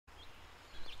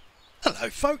Hello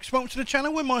folks, welcome to the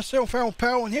channel with myself, Al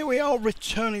Pal, and here we are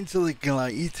returning to the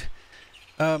Glade.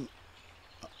 I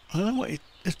don't know what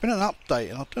there's been an update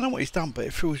and I don't know what he's done, but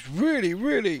it feels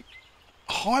really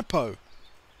hypo.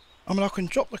 I mean, I can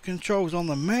drop the controls on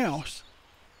the mouse.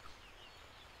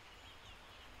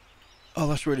 Oh,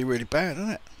 that's really bad,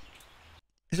 isn't it?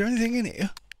 Is there anything in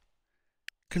here?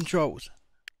 Controls.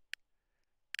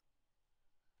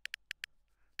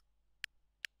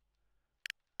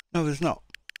 No, there's not.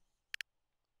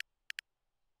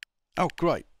 Oh,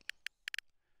 great.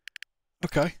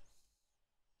 Okay.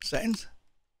 Settings.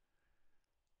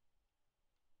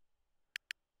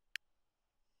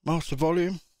 Master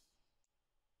volume.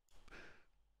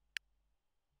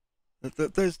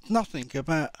 There's nothing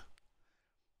about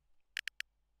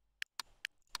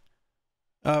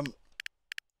the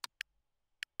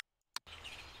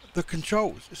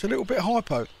controls. It's a little bit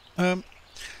hypo.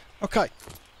 Okay.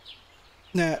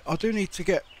 Now, I do need to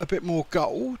get a bit more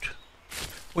gold.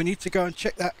 We need to go and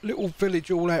check that little village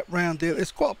all out round here.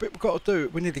 There's quite a bit we've got to do.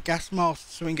 We need a gas mask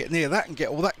so we can get near that and get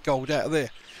all that gold out of there.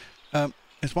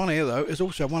 There's one here though. There's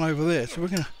also one over there. So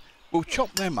we'll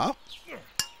chop them up.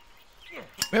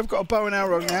 We have got a bow and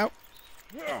arrow now.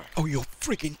 Oh, you're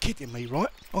frigging kidding me, right?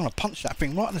 I'm going to punch that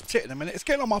thing right in the tit in a minute. It's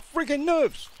getting on my frigging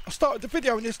nerves. I started the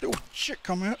video and this little shit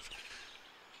come out.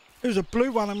 There was a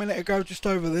blue one a minute ago just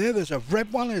over there. There's a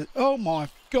red one. Oh my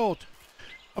God.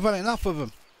 I've had enough of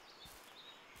them.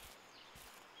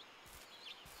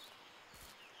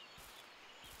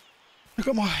 Look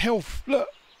at my health. Look.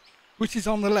 Which is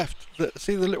on the left.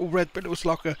 See the little red bit? It looks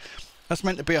like that's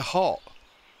meant to be a heart.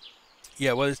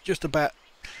 Yeah, well, it's just about...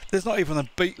 There's not even a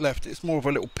beat left. It's more of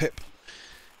a little pip.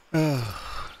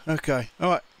 Okay.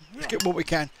 Alright. Let's get what we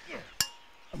can.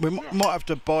 We might have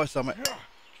to buy something.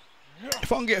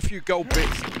 If I can get a few gold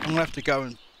bits, I'm going to have to go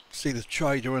and see the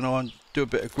trader and do a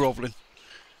bit of grovelling.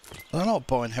 I'm not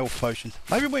buying health potions.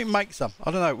 Maybe we can make some. I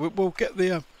don't know. We'll get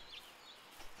the...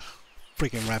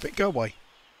 Frigging rabbit. Go away.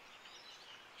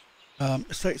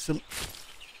 Let's take some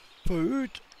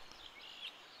food.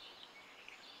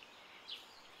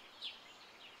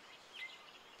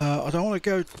 I don't want to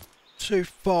go too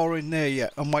far in there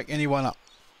yet and wake anyone up.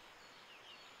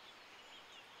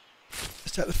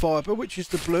 Let's take the fibre, which is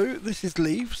the blue. This is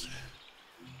leaves.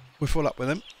 We're full up with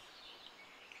them.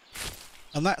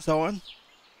 And that's iron.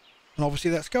 And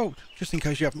obviously that's gold, just in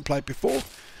case you haven't played before.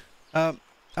 How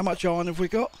much iron have we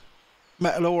got?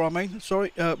 Metal ore, I mean.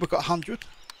 Sorry, we've got 100.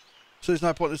 So there's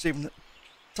no point in us even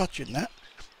touching that.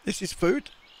 This is food.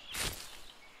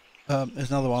 There's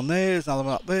another one there. There's another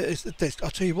one up there. I'll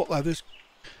tell you what though,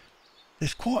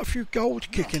 there's quite a few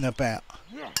gold kicking about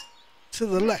to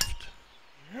the left.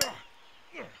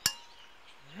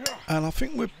 And I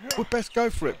think we'd best go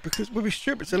for it because we'd be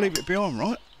stupid to leave it behind,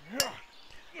 right?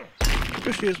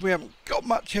 Especially as we haven't got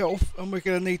much health and we're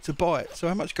going to need to buy it. So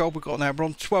how much gold we've got now? We're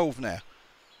on 12 now.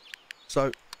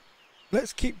 So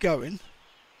let's keep going.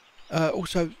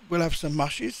 Also, we'll have some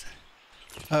mushes.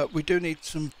 We do need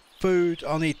some food.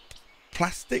 I need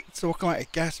plastic so I can make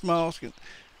a gas mask. And,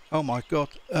 oh my God.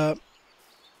 Yeah,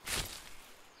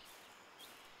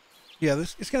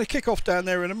 it's going to kick off down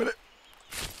there in a minute.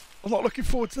 I'm not looking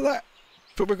forward to that.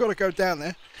 But we've got to go down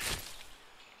there.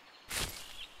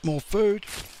 More food.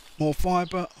 More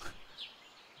fibre.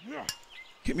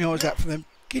 Keep my eyes out for them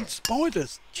fucking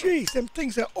spiders. Jeez, them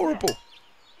things are horrible.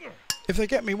 If they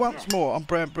get me once more, I'm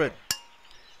brown bread.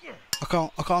 I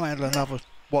can't handle another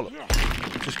wallop.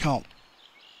 I just can't.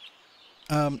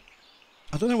 I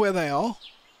don't know where they are.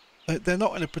 They're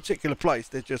not in a particular place.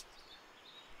 They're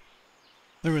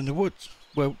in the woods.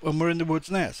 Well, and we're in the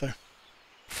woods now, so.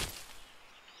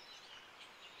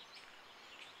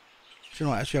 So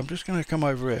right, actually, I'm just going to come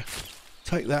over here.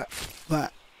 Take that.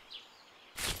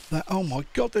 Oh my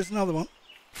God, there's another one.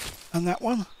 And that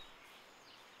one.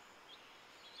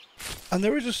 And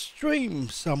there is a stream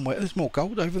somewhere. There's more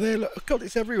gold over there. Look, God,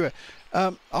 it's everywhere.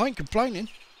 I ain't complaining.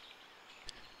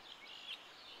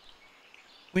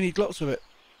 We need lots of it.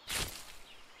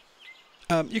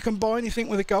 You can buy anything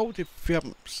with the gold. If you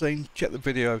haven't seen, check the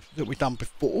video that we've done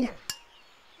before.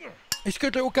 It's a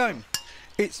good little game.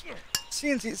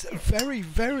 Since it's very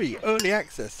early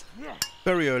access.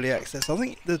 Very early access. I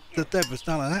think the dev has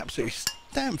done an absolutely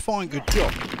damn fine good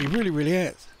job. He really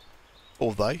has.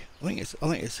 Or they. I think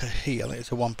it's a he. I think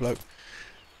it's a one bloke.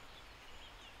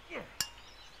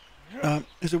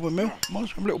 There's a windmill.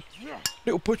 Some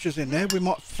little butchers in there. We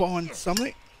might find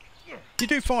something. You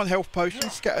do find health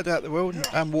potions scattered out the world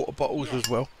and water bottles as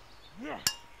well.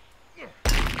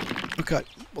 Okay,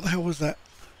 what the hell was that?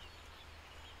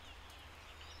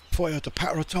 Thought I had to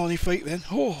patter a tiny feet then.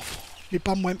 Oh, your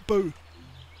bum went boo.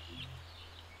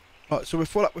 Right, so we're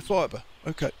full up with fibre.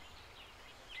 Okay.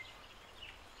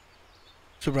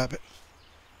 It's a rabbit.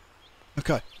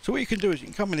 Okay, so what you can do is you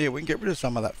can come in here, we can get rid of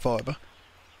some of that fibre.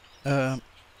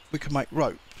 We can make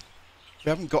rope. We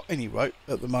haven't got any rope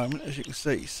at the moment, as you can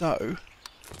see, so...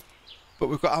 But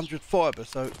we've got 100 fibre,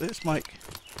 so let's make...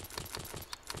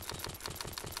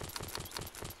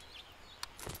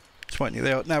 20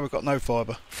 there. Now we've got no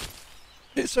fibre.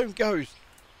 It soon goes.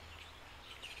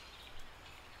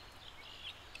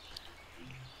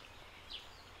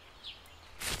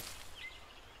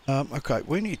 Okay,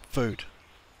 we need food.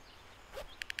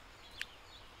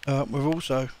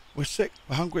 We're sick,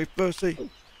 we're hungry, thirsty.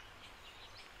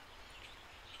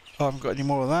 I haven't got any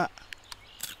more of that.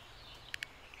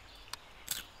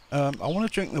 I want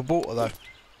to drink the water though,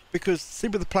 because see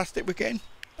with the plastic we're getting,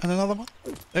 and another one.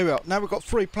 There we are. Now we've got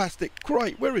 3 plastic.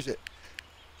 Great. Where is it?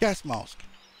 Gas mask.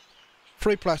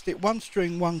 3 plastic, 1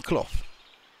 string, 1 cloth.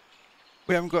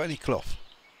 We haven't got any cloth.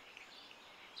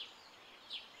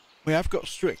 We have got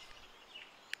string.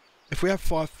 If we have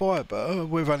 5 fibre,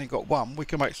 we've only got 1. We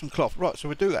can make some cloth. Right, so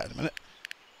we'll do that in a minute.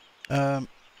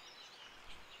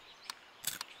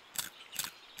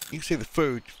 You can see the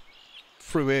food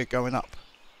through here going up.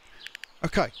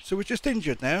 Okay, so we're just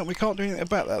injured now and we can't do anything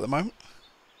about that at the moment.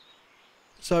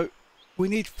 So we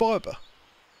need fibre.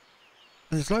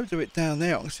 And there's loads of it down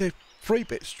there. I can see 3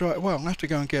 bits straight away. I'm going to have to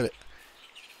go and get it.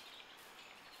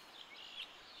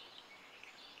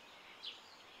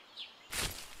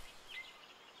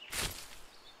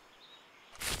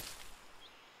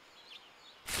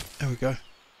 There we go.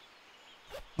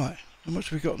 Right, how much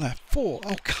have we got now? 4.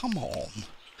 Oh, come on.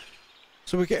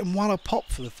 So we're getting 1 a pop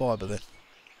for the fibre then.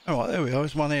 Alright, there we are.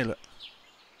 There's 1 here, look.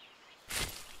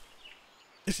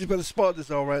 This is where the spiders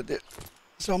are around it.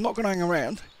 So I'm not going to hang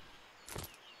around.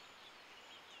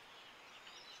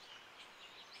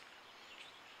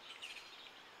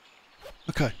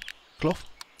 Okay, cloth.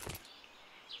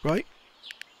 Great.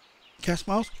 Gas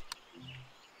mask.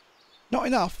 Not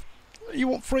enough. You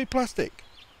want 3 plastic.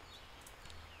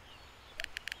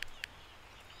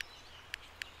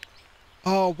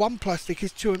 Oh, 1 plastic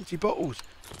is 2 empty bottles.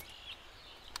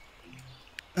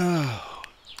 Oh.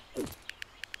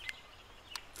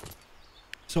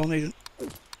 So I need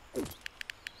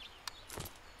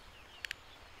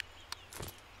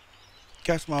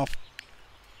gas mask.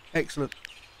 Excellent.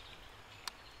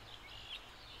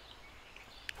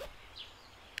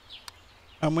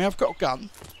 And we have got a gun.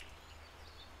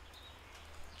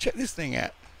 Check this thing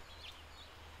out.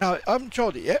 Now, I haven't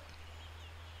tried it yet.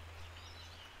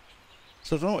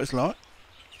 So I don't know what it's like.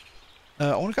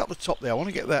 I want to go up the top there. I want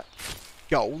to get that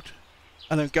gold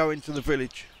and then go into the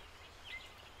village.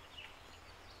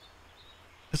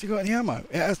 Has it got any ammo?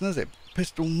 It hasn't, has it?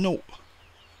 Pistol 0.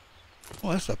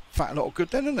 Well, that's a fat lot of good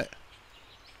then, isn't it?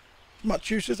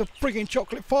 Much use as a frigging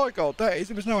chocolate fire guard, that is.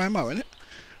 There was no ammo in it.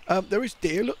 There is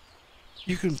deer, look.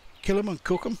 You can kill them and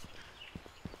cook them.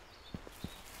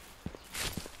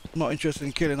 I'm not interested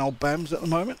in killing old bams at the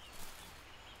moment.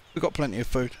 We've got plenty of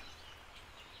food.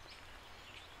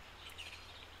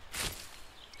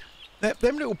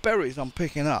 Them little berries I'm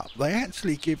picking up, they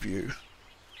actually give you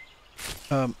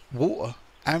water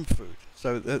and food.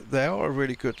 So they are a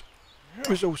really good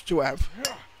resource to have.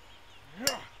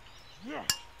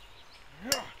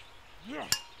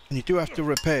 And you do have to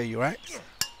repair your axe.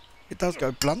 It does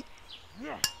go blunt.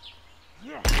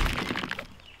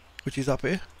 Which is up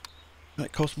here. And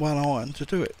it costs 1 iron to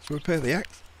do it. So repair the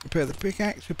axe, repair the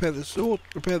pickaxe, repair the sword,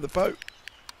 repair the boat.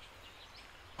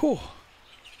 Whew.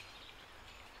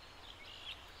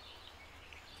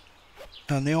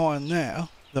 And the iron now,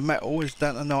 the metal, is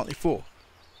down to 94.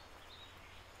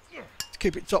 To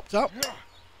keep it topped up.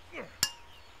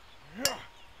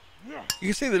 You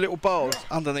can see the little bars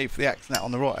underneath the axe now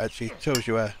on the right actually tells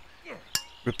you how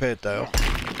repaired they are.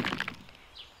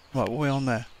 Right, what are we on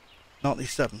there?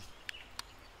 97.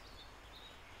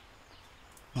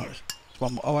 Right, there's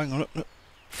one more. Oh, hang on, look, look.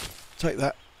 Take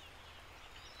that.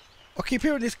 I keep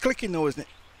hearing this clicking noise, and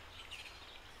it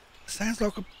sounds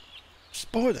like a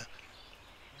spider.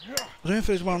 I don't know if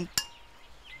there's one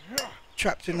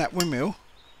trapped in that windmill.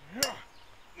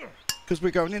 Because we're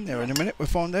going in there in a minute, we'll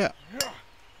find out.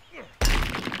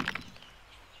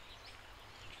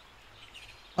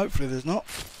 Hopefully there's not.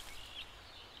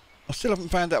 I still haven't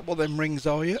found out what them rings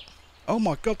are yet. Oh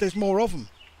my god, there's more of them.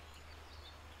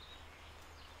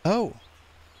 Oh.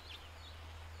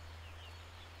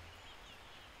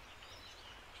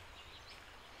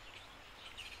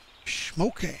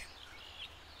 Smoking.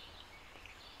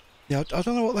 Yeah, I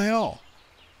don't know what they are.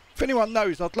 If anyone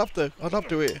knows, I'd love to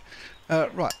hear.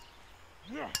 Right.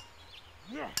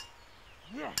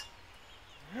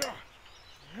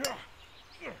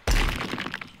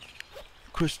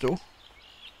 crystal.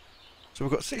 So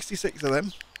we've got 66 of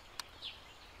them.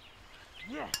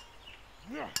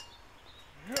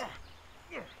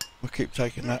 We'll keep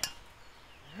taking that.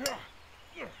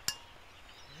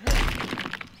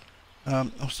 I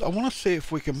want to see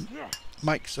if we can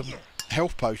make some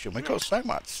health potion. We've got so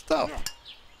much stuff.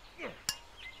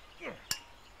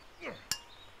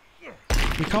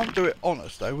 We can't do it on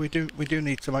us though. We do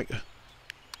need to make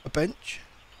a bench.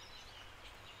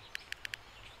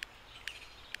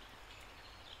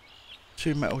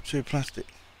 2 metal, 2 plastic.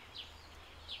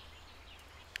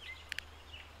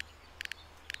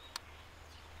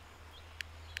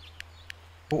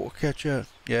 Water catcher,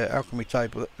 yeah, alchemy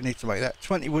table, we need to make that.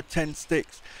 20 wood, 10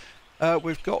 sticks.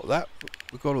 We've got that,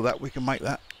 we've got all that, we can make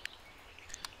that.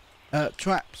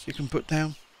 Traps you can put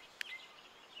down.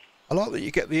 I like that you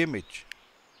get the image.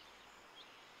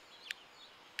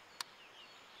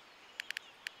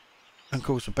 And of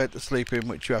course a bed to sleep in,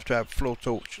 which you have to have floor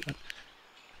torch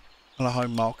and a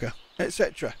home marker,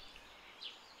 etc.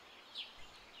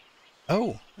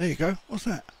 Oh, there you go, what's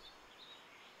that?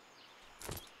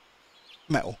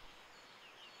 Metal.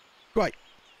 Great.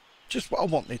 Just what I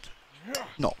wanted.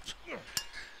 Not.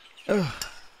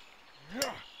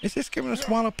 Is this giving us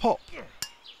 1 a pop?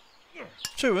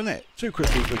 2, isn't it? 2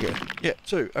 crystals we're getting. Yeah,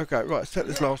 2. Okay, right, let's take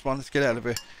this last one. Let's get out of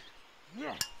here.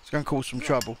 It's going to cause some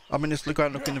trouble. I mean, let's go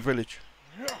and look in the village.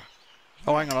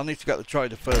 Oh, hang on, I need to get the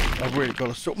trader first. I've really got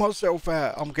to sort myself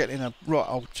out. I'm getting a right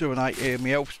old 2 and 8 here. My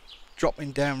health's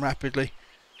dropping down rapidly.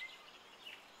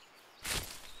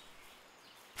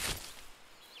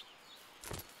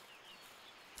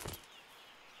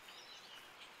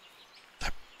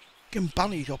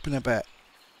 Bunnies hopping about.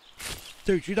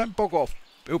 Dude, you don't bog off.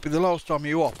 It'll be the last time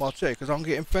you hop, I'll tell you, because I'm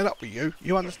getting fed up with you.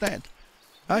 You understand?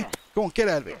 Hey? Go on, get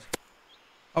out of it.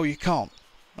 Oh, you can't.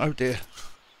 Oh dear.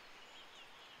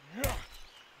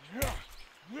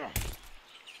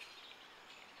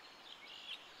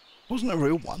 Wasn't a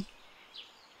real one.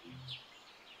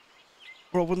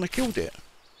 Or I wouldn't have killed it.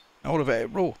 I would have ate it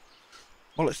raw.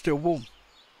 While it's still warm.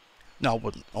 No, I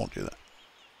wouldn't. I won't do that.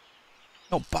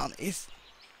 Not bunnies.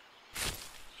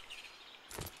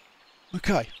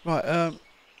 Okay, right,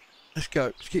 let's go.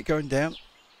 Let's keep going down.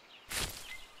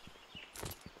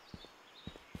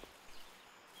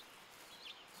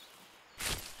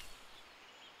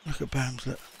 Look at Bams,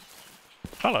 look.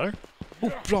 Hello.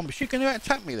 Oh, blimey, she going to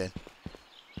attack me then?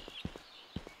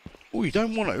 Oh, you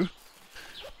don't want to?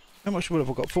 How much wood have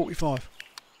I got? 45.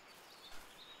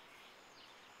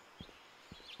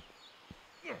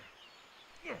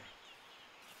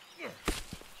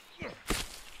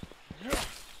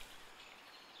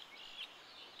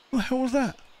 What the hell was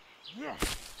that?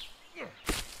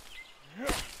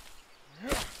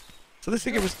 So this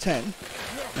will give us 10.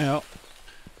 Now,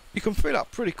 you can fill up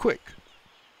pretty quick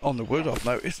on the wood, I've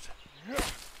noticed.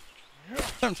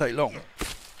 Don't take long.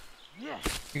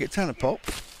 You get 10 a pop.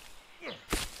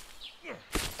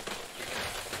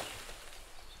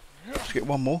 Let's get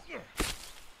one more.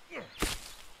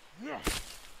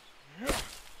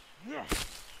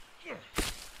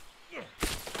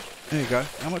 There you go.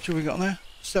 How much have we got there?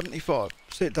 75.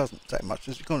 See, it doesn't take much.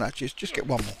 It's gone actually. Just get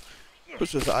one more.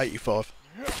 Puts us at 85.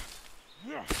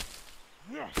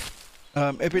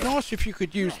 It'd be nice if you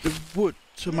could use the wood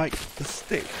to make the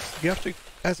sticks. You have to,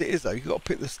 as it is though, you've got to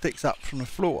pick the sticks up from the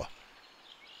floor.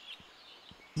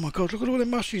 Oh my god, look at all the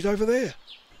mushies over there.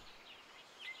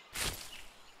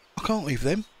 I can't leave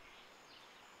them.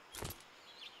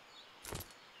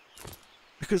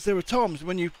 Because there are times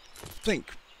when you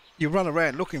think you run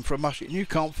around looking for a mushy and you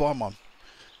can't find one.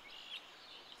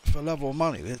 For love or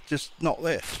money, they're just not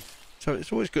there. So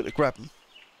it's always good to grab them.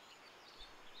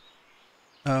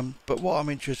 But what I'm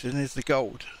interested in is the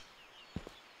gold.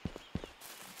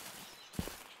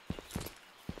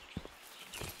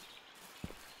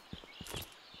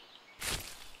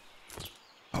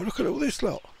 Oh, look at all this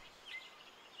lot.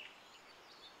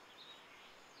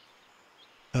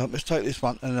 Let's take this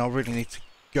one, and I really need to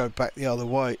go back the other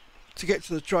way to get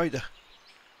to the trader.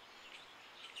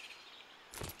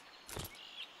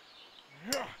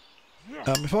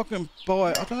 If I can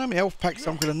buy, I don't know how many health packs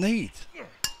I'm going to need.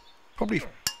 Probably a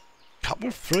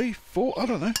couple, 3, 4, I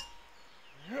don't know.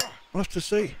 We'll have to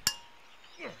see.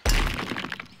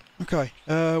 Okay,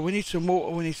 we need some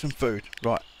water, we need some food.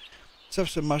 Right, let's have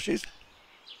some mushies.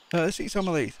 Let's eat some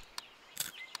of these.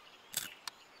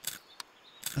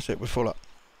 That's it, we're full up.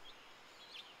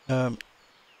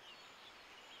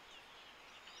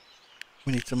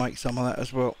 We need to make some of that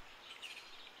as well.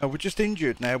 We're just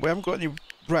injured now. We haven't got any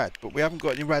rad, but we haven't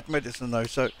got any rad medicine though,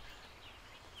 so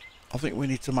I think we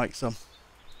need to make some.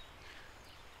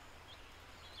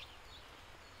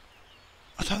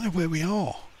 don't know where we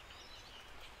are.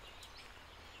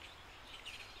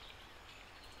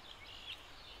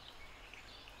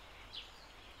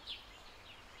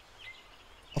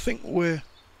 I think we're...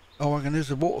 Oh, I reckon there's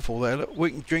a waterfall there. Look,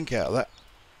 we can drink out of that.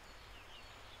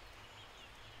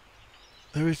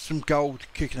 There is some gold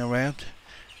kicking around.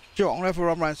 Do you know what, I'm going to have a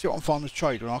run around and see what I can find the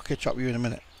trader, and I'll catch up with you in a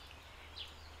minute.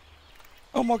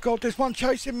 Oh my god, there's one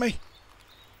chasing me.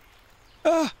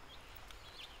 Ah!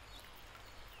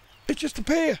 It just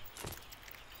appeared.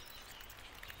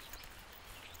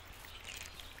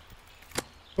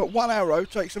 But one arrow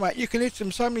takes them out. You can hit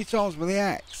them so many times with the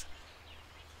axe,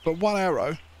 but one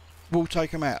arrow will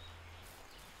take them out.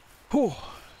 Whew.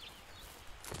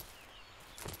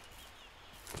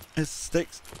 There's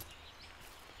sticks.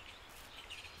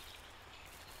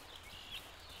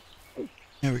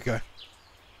 There we go.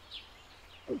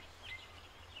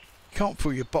 Can't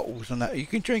fill your bottles and that. You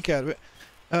can drink out of it.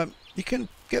 You can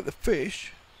get the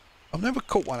fish. I've never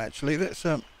caught one actually. Let's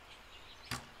how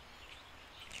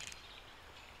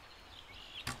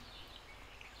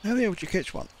the hell would you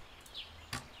catch one?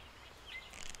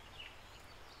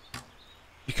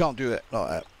 You can't do that like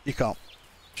that. You can't.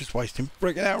 Just wasting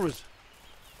freaking hours.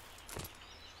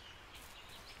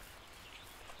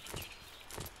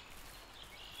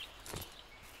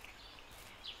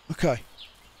 Okay.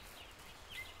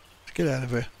 Let's get out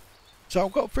of here. So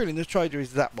I've got a feeling the trader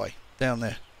is that way, down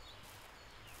there.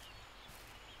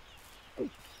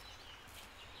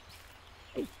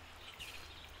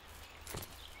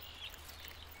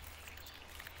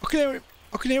 I can hear him.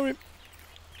 I can hear him.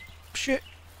 Shit.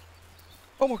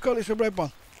 Oh my god, it's a red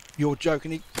one. You're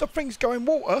joking. The thing's going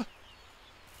water.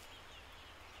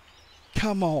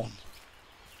 Come on.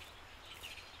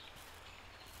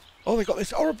 Oh, they got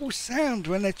this horrible sound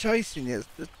when they're chasing you.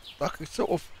 It's like a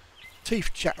sort of teeth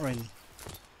chattering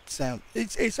sound.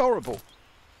 It's horrible.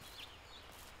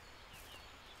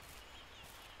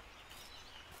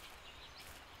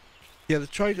 Yeah, the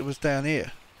trader was down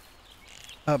here.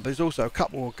 But there's also a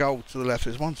couple of gold to the left.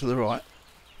 There's one to the right.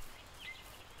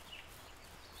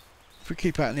 If we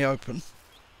keep out in the open,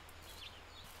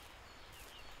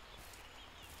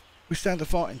 we stand a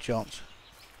fighting chance.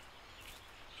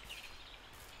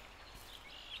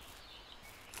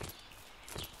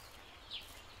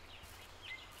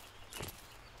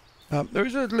 There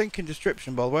is a link in the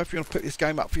description, by the way, if you want to pick this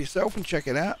game up for yourself and check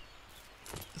it out.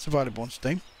 It's available on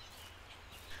Steam.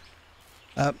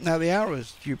 Now the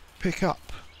arrows you pick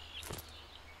up,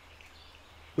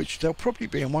 which they'll probably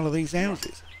be in one of these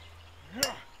houses.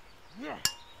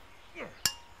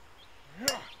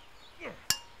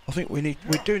 I think we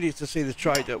do need to see the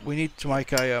trader. We need to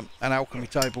make a an alchemy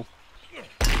table.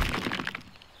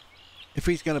 If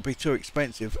he's going to be too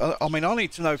expensive, I mean, I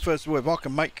need to know first of all if I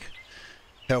can make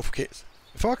health kits.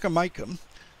 If I can make them,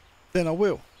 then I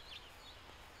will.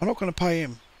 I'm not going to pay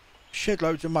him shed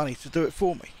loads of money to do it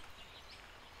for me.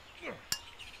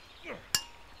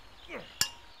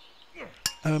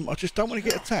 I just don't want to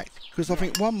get attacked, because I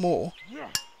think one more,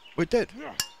 we're dead.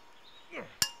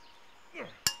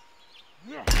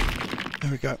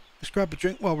 There we go. Let's grab a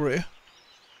drink while we're here.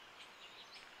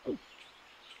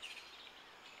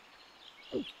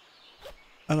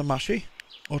 And a mushy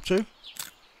or two. It'd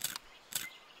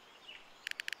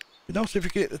be nice if you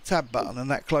could hit the tab button and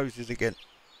that closes again.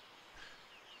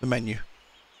 The menu.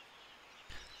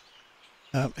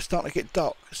 It's starting to get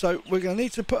dark, so we're going to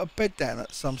need to put a bed down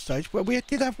at some stage. Well, we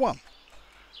did have one.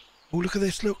 Oh, look at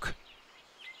this, look.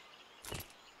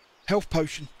 Health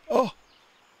potion. Oh,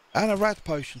 and a rad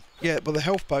potion. Yeah, but the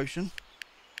health potion.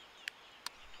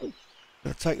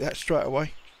 Gonna take that straight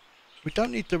away. We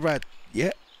don't need the rad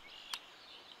yet.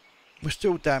 We're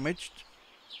still damaged.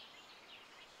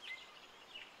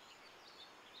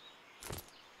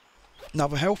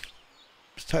 Another health.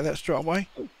 Let's take that straight away.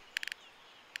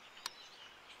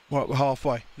 Right, we're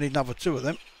halfway. Need another two of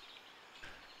them.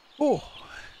 Oh.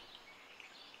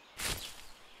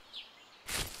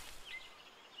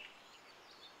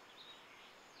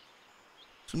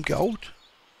 Some gold.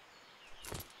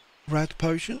 Rad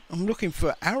potion. I'm looking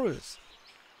for arrows.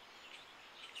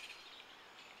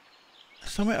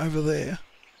 Something over there.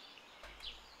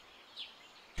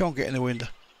 Can't get in the window.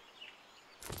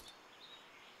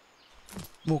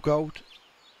 More gold.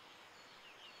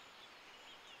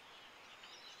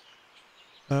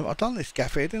 I've done this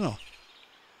gaff here, didn't I?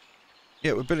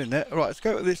 Yeah, we're building that. Right, let's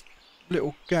go to this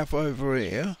little gaff over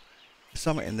here. There's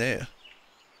something in there.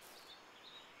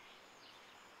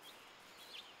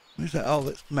 Where's that? Oh,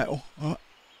 that's metal. All right.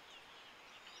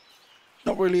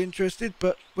 Not really interested,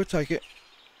 but we'll take it.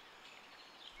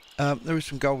 There is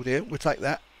some gold here. We'll take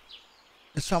that.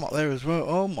 There's some up there as well.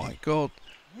 Oh my god.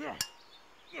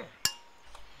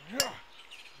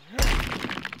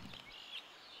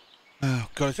 Oh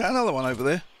god, is that another one over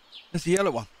there? There's the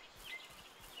yellow one.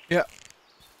 Yeah.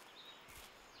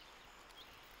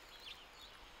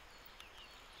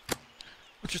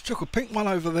 I just took a pink one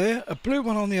over there, a blue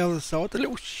one on the other side. The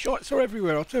little shots are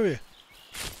everywhere, I'll tell you.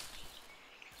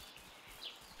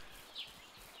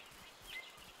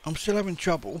 I'm still having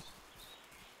trouble.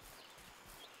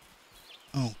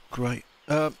 Oh, great.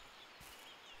 Trying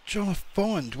to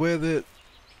find where the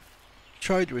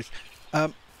trader is.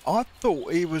 I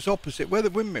thought he was opposite where the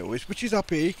windmill is, which is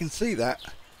up here. You can see that.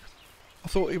 I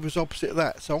thought he was opposite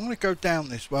that. So I'm going to go down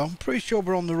this way. I'm pretty sure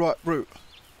we're on the right route.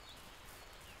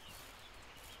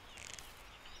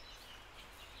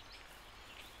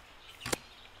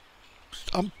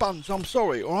 Buns, I'm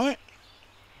sorry, alright?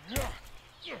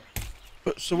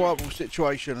 But survival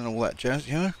situation and all that jazz,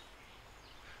 you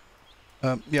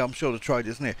know? Yeah, I'm sure the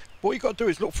trader's near. What you got to do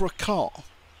is look for a cart.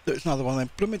 There's another one of them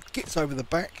blooming gits over the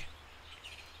back.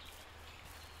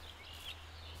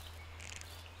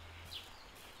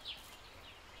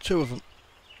 Two of them.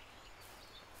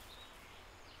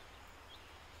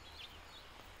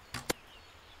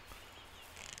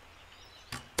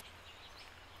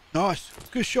 Nice.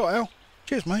 Good shot, Al.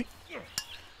 Cheers, mate.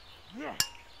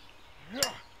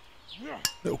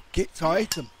 Little gits, I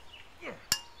hate them.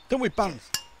 Don't we, Buns?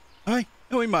 Hey,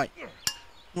 don't we, mate?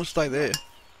 We'll stay there.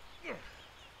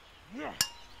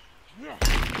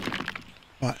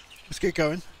 Right, let's get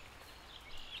going.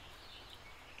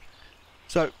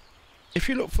 So, if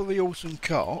you look for the Olsen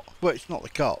cart, well, it's not the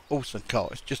cart, Olsen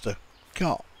cart, it's just a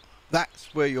cart.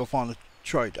 That's where you'll find the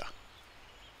trader.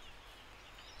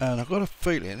 And I've got a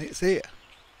feeling it's here.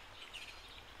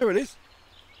 There it is.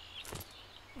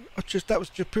 That was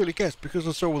just purely guessed because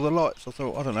I saw all the lights. I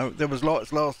thought, I don't know, there was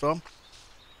lights last time.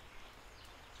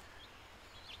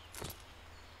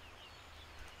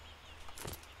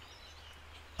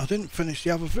 I didn't finish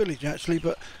the other village actually,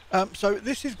 but so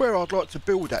this is where I'd like to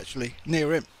build actually,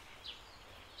 near him.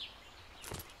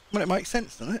 Well, it makes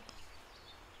sense, doesn't it?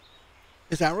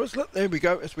 There's arrows, look, there we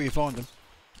go, that's where you find them.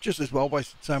 Just as well,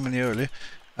 wasted so many earlier.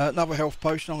 Another health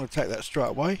potion, I'm going to take that straight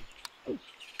away.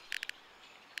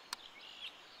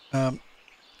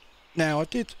 Now I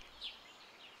did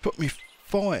put me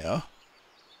fire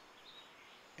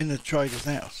in the trader's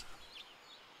house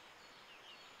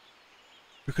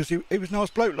because he was a nice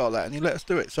bloke like that and he let us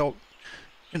do it, so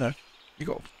you know you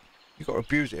got to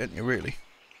abuse it, haven't you, really?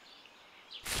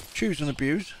 Choose and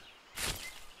abuse.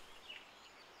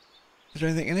 Is there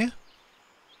anything in here?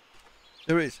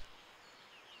 There is.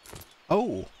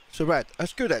 Oh, so rad.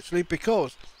 That's good actually,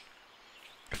 because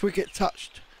if we get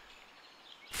touched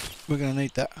we're going to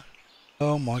need that.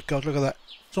 Oh my god, look at that.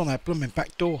 It's on our blooming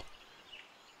back door.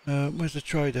 Where's the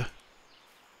trader?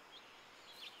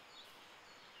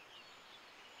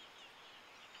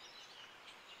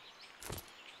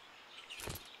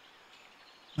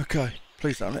 Okay,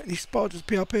 please don't let any spiders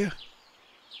be up here.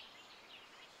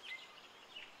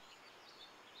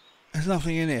 There's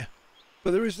nothing in here.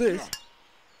 But there is this.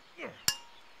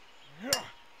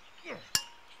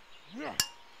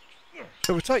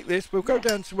 So we'll take this, we'll go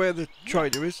down to where the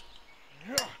trader is.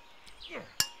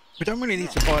 We don't really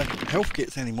need to buy health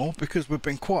kits anymore because we've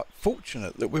been quite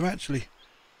fortunate that we've actually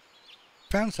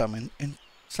found some in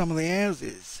some of the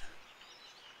houses.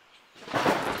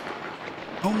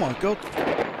 Oh my god.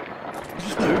 Is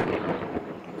this new?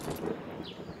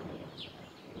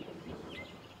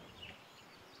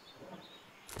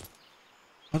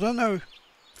 I don't know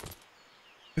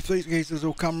if these geezers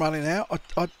will come running out.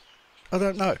 I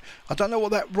don't know. I don't know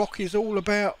what that rock is all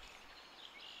about.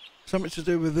 Something to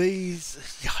do with these.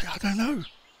 I don't know.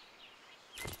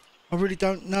 I really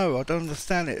don't know. I don't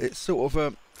understand it. It's sort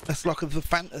of that's like the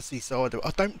fantasy side of it.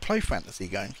 I don't play fantasy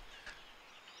games.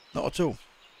 Not at all.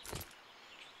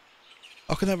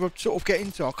 I can never sort of get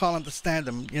into it. I can't understand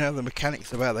them, you know, the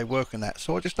mechanics of how they work and that.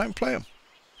 So I just don't play them.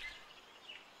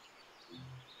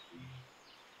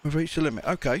 We've reached the limit.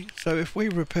 Okay, so if we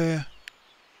repair...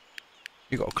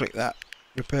 You've got to click that.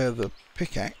 Repair the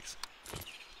pickaxe,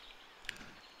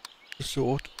 the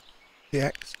sword, the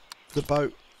axe, the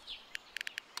boat.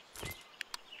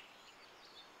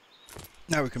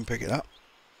 Now we can pick it up.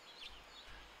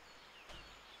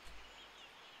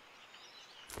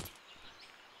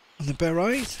 And the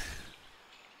berets.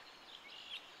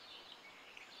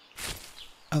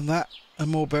 And that, and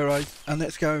more berets. And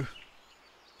let's go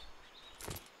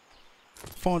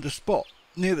find a spot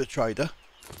near the trader.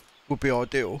 Would be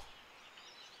ideal,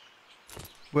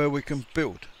 where we can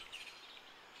build.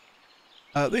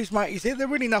 These mateys here, they're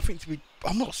really nothing to be...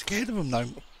 I'm not scared of them though.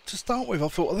 To start with, I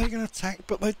thought, are they going to attack?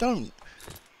 But they don't.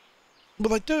 Well,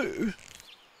 they do.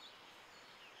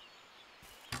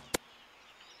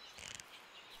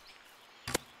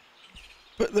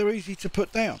 that they're easy to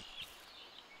put down.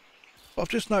 But I've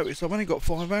just noticed I've only got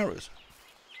 5 arrows.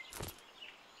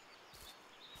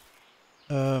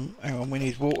 Hang on, we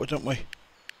need water, don't we?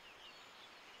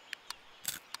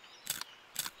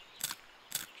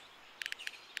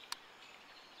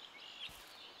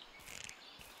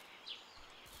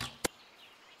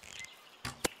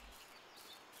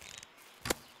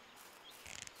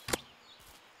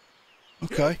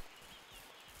 Okay.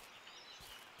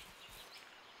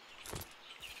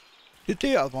 Did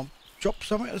the other one drop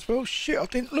something as well? Shit, I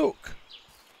didn't look.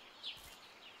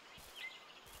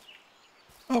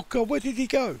 Oh God, where did he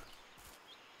go?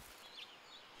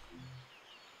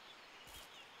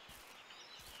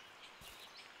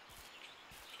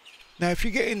 Now, if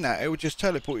you get in that, it will just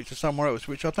teleport you to somewhere else,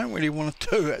 which I don't really want to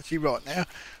do actually right now.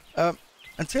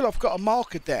 Until I've got a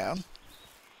marker down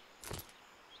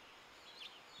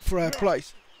for our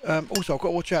place. Also, I've got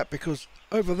to watch out because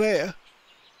over there,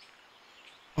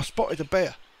 I spotted a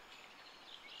bear.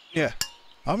 Yeah,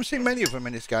 I haven't seen many of them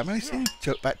in this game. I've only seen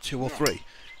about 2 or 3,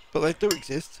 but they do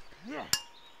exist. I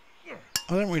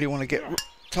don't really want to get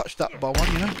touched up by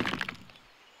one, you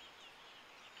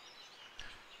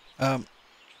know.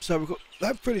 So we've got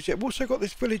that village there. We've also got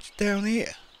this village down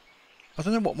here. I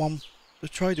don't know what one the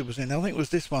trader was in. I think it was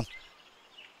this one.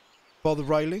 By the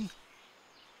railing.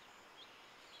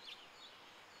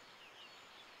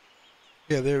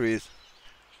 Yeah, there he is.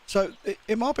 So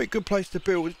it might be a good place to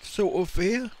build sort of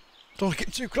here. Don't want to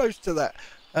get too close to that.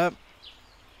 Oh,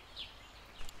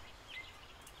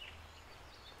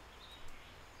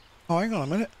 hang on a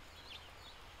minute.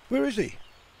 Where is he?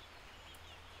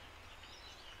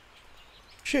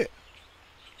 Shit.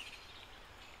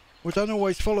 We don't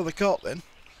always follow the cart then.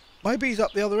 Maybe he's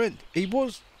up the other end. He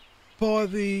was by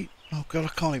the... Oh God, I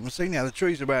can't even see now. The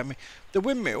trees around me. The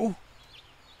windmill,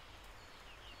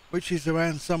 which is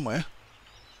around somewhere.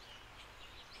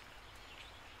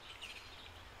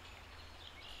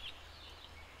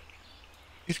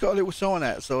 He's got a little sign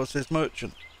outside that says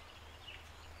merchant.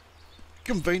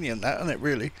 Convenient that, isn't it,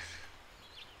 really?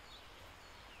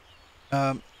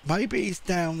 Maybe he's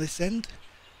down this end.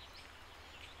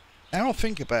 Now I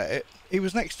think about it, he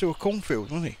was next to a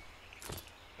cornfield, wasn't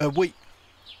he? Wheat.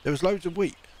 There was loads of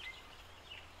wheat.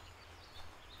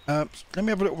 Let me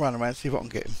have a little run around, see if I can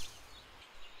get him.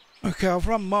 Okay, I've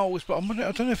run miles, but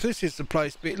I don't know if this is the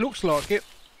place, but it looks like it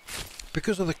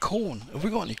because of the corn. Have we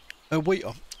got any wheat?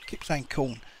 I keep saying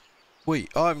corn. Wheat.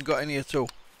 I haven't got any at all,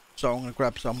 so I'm going to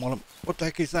grab some while I'm... What the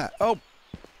heck is that? Oh,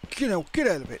 you know, get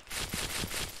out of it.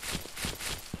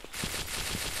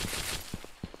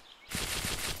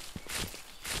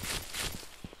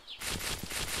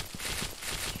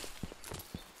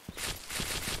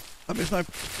 Oh, there's no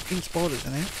fucking spiders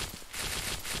in here.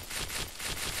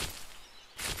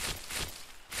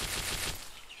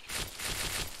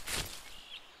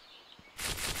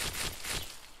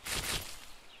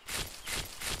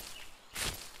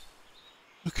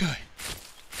 Okay.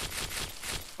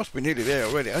 Must be nearly there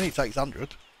already. It only takes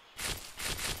 100.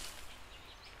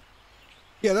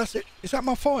 Yeah, that's it. Is that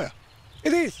my fire?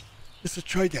 It is. It's a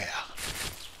trader.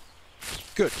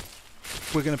 Good.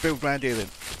 We're going to build round here then.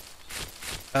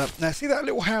 Now see that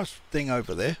little house thing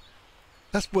over there?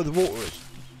 That's where the water is.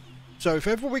 So if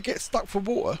ever we get stuck for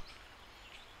water,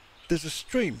 there's a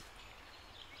stream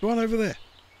right over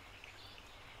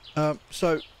there.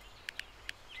 So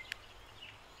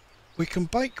we can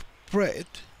bake bread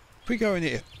if we go in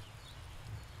here.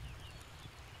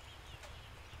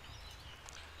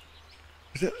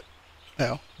 Is it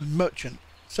now merchant?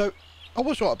 So I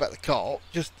was right about the cart,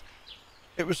 just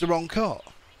it was the wrong cart.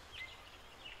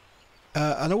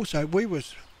 And also we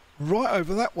was right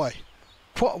over that way,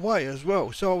 quite a way as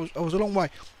well, so I was a long way.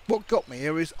 What got me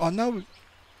here is I know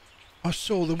I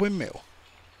saw the windmill.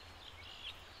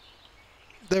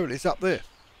 There it is up there,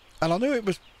 and I knew it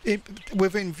was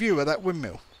within view of that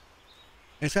windmill.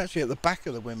 It's actually at the back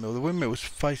of the windmill. The windmill was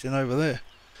facing over there.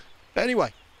 But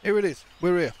anyway, here it is.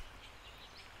 We're here,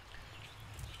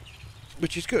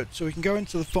 which is good, so we can go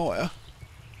into the fire.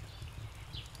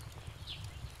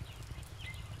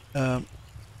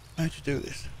 How do you do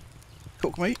this?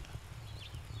 Cook meat,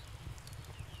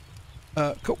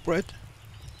 cook bread,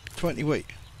 20 wheat.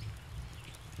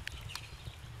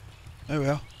 There we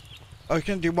are. I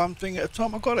can do one thing at a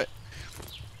time. I've got it.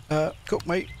 Cook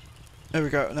meat. There we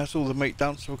go, and that's all the meat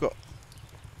done. So we've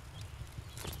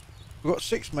got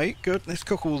 6 meat. Good. Let's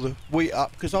cook all the wheat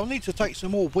up because I'll need to take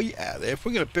some more wheat out of there if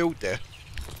we're going to build there.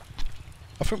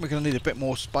 I think we're going to need a bit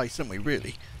more space, aren't we?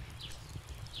 Really.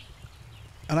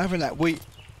 And having that wheat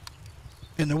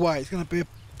in the way, it's going to be a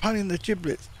pain in the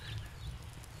giblets.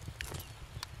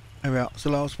 There we are, it's the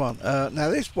last one. Now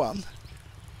this one,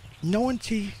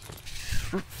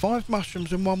 95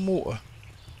 mushrooms and 1 water.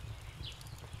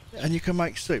 And you can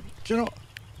make soup. Do you know what?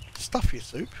 Stuff your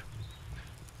soup.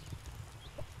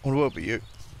 Or will be you.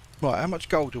 Right, how much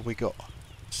gold have we got?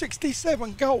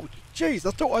 67 gold. Jeez,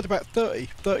 I thought I had about 30,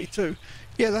 32.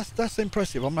 Yeah, that's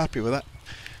impressive. I'm happy with that.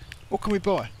 What can we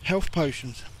buy? Health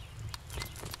potions.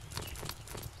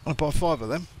 I'll buy 5 of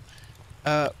them.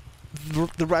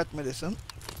 The rad medicine.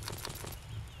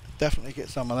 Definitely get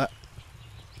some of that.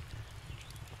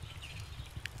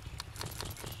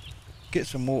 Get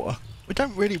some water. We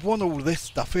don't really want all this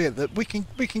stuff here. That we can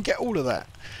get all of that.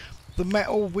 The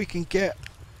metal we can get.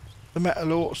 The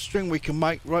metal ore, string we can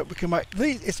make, rope we can make.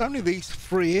 These, it's only these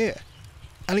 3 here.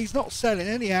 And he's not selling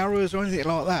any arrows or anything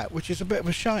like that, which is a bit of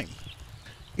a shame.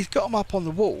 He's got them up on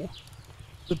the wall,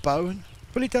 the bow,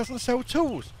 but he doesn't sell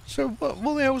tools. So what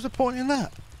the hell's the point in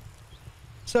that?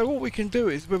 So what we can do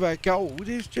is, with our gold,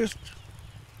 is just...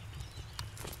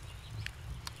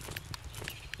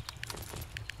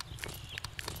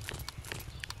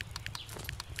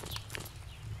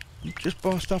 just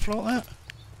buy stuff like that.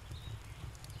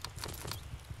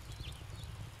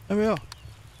 There we are.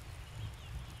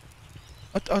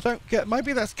 I don't get...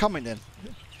 maybe that's coming then.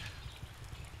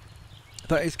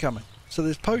 That is coming. So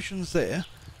there's potions there.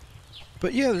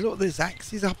 But yeah, look, there's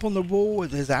axes up on the wall.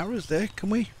 There's arrows there. Can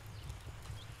we...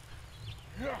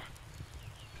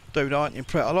 dude, aren't you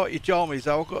impressed? I like your jammies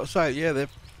though, I've got to say. Yeah, they're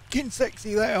getting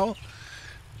sexy, they are.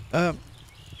 Oh,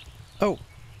 I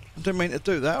didn't mean to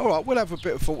do that. Alright, we'll have a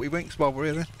bit of 40 winks while we're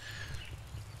here then.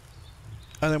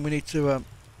 And then we need to...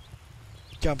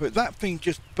 but that thing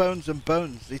just burns and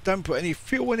burns. You don't put any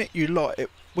fuel in it, you light it.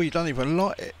 Well, you don't even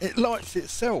light it. It lights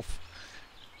itself.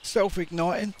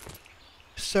 Self-igniting.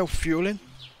 Self-fueling.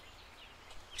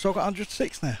 So I've got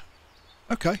 106 now.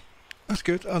 Okay, that's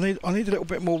good. I need a little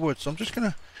bit more wood, so I'm just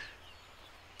gonna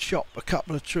chop a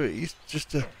couple of trees just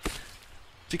to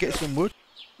get some wood.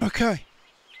 Okay.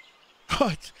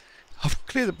 Right. I've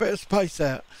cleared a bit of space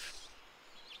out.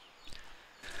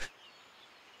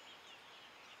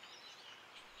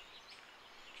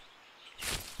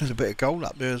 There's a bit of gold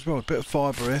up there as well, a bit of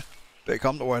fibre here.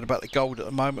 I'm not worried about the gold at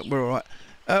the moment, we're alright.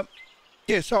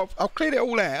 Yeah, so I've cleared it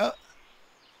all out.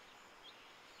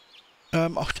 I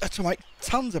had to make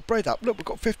tons of bread up. Look, we've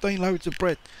got 15 loads of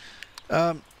bread.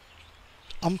 I'm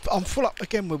full up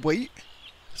again with wheat.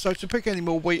 So to pick any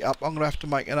more wheat up, I'm going to have to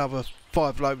make another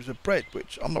 5 loaves of bread,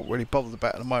 which I'm not really bothered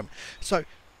about at the moment. So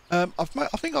I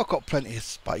think I've got plenty of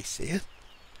space here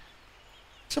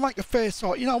to make a fair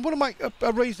size. You know, I want to make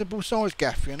a reasonable size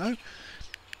gaff, you know.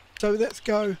 So let's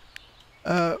go.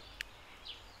 Oh,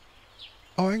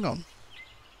 hang on.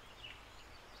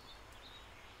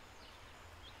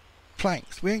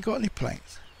 Planks. We ain't got any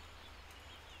planks.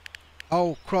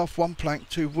 Oh, craft 1 plank,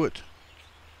 2 wood.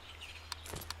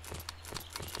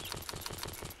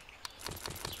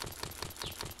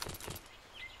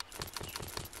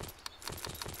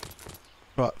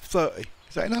 Right, 30.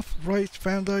 Is that enough? Raised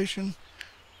foundation.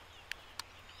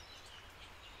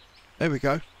 There we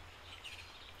go.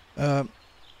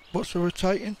 What's the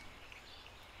rotating?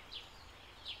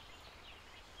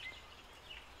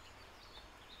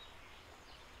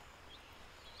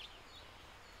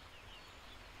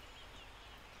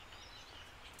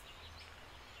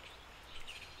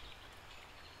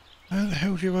 How the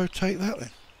hell do you rotate that then?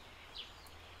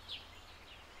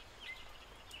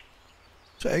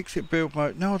 To exit build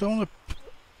mode. No, I don't want to.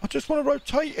 I just want to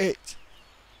rotate it.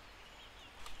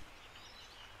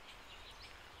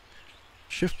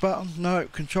 Shift button, no.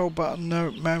 Control button,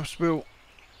 no. Mouse wheel,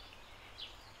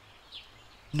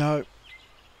 no.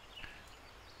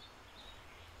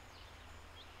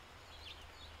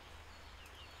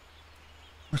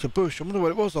 That's a bush. I wonder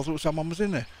what it was. I thought someone was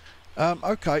in there.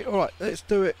 Okay, alright, let's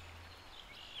do it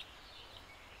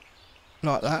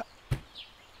like that.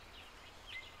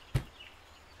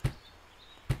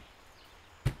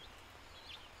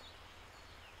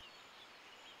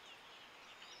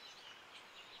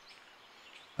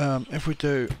 If we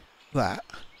do that,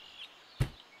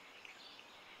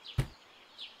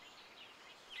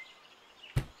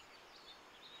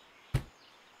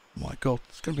 my god,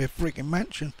 it's going to be a freaking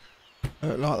mansion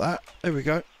like that. There we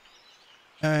go.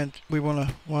 And we want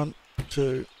to 1,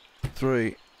 2,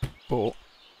 3, 4.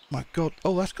 My god,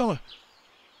 oh, that's gonna.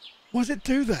 Why does it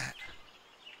do that?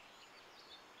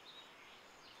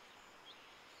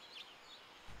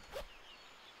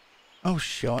 Oh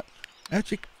shit!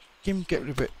 How'd you get rid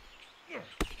of it?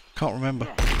 Can't remember.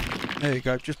 There you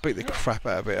go. Just beat the crap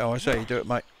out of it. Oh, I say you do it,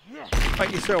 mate.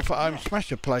 Make yourself at home. Smash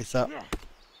the place up.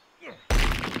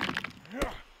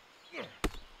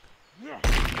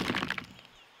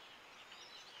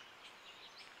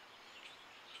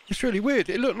 It's really weird.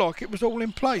 It looked like it was all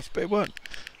in place, but it weren't.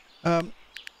 The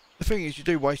thing is, you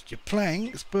do waste your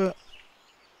planks, but...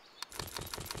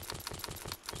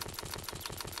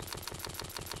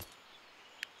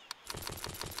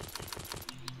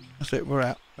 That's it, we're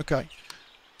out. Okay.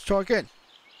 Let's try again.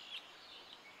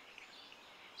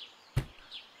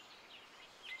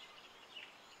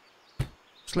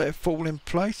 Let's let it fall in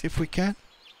place if we can.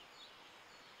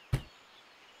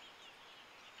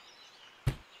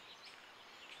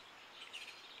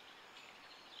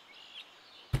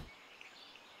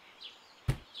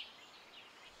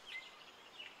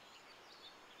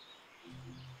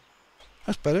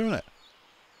 That's better, isn't it?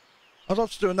 I'd like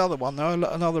to do another one though,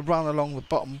 another run along the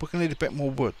bottom. We're going to need a bit more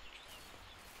wood.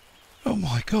 Oh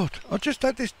my god, I just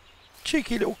had this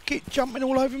cheeky little kid jumping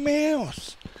all over my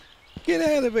house. Get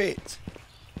out of it.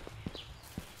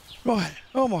 Right,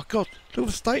 oh my god, look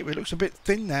at the state of it. It looks a bit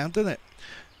thin now, doesn't it?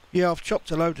 Yeah, I've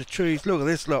chopped a load of trees. Look at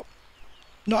this lot.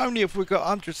 Not only have we got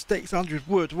 100 sticks, 100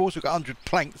 wood, we've also got 100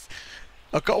 planks.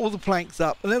 I've got all the planks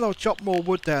up, and then I'll chop more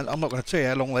wood down. I'm not going to tell you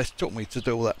how long this took me to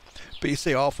do all that. But you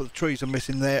see half of the trees are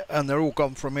missing there, and they're all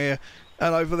gone from here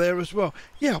and over there as well.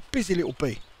 Yeah, busy little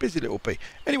bee. Busy little bee.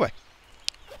 Anyway,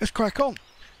 let's crack on.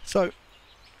 So,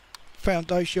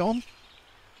 foundation.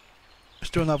 Let's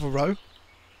do another row.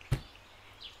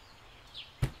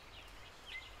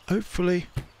 Hopefully,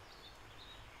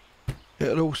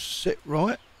 it'll all sit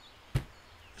right.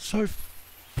 So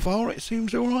far, it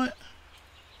seems all right.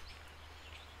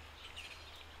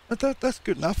 That's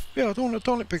good enough. Yeah, I don't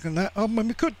want it bigger than that. I mean,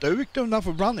 we could do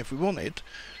another run if we wanted.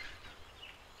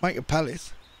 Make a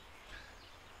palace.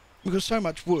 We've got so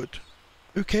much wood.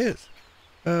 Who cares?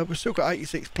 We've still got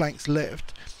 86 planks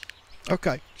left.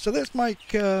 Okay, so let's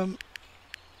make a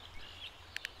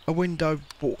window.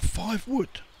 Bought 5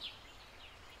 wood.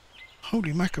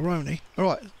 Holy macaroni.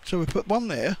 Alright, so we put one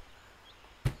there.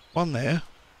 One there.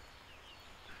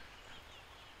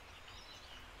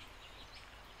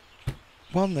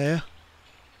 One there.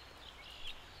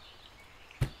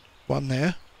 One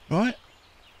there. Right?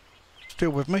 Still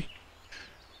with me?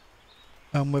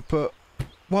 And we put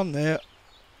one there.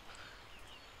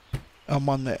 And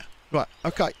one there. Right,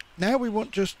 okay. Now we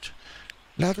want just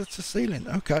ladder to ceiling.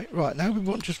 Okay, right. Now we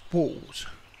want just walls.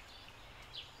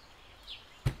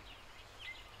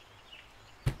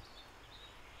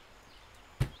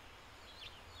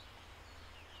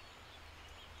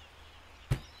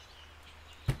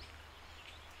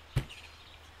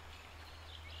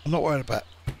 I'm not worried about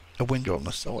a window on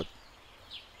the side.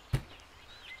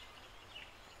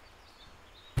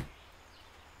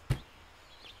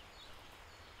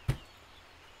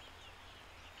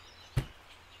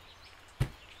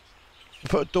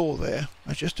 Put a door there.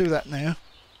 Let's just do that now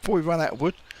before we run out of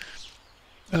wood.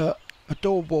 A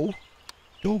door wall.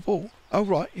 Door wall. Oh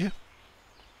right, yeah.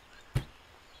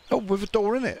 Oh, with a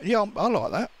door in it. Yeah, I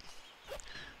like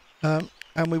that.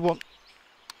 And we want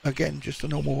again just a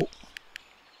normal wall.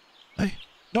 Hey,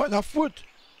 not enough wood.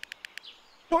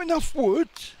 Not enough wood.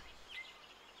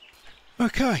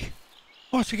 Okay.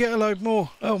 I have to get a load more.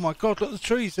 Oh my god, look at the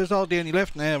trees. There's hardly any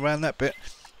left now around that bit.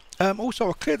 Also,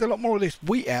 I cleared a lot more of this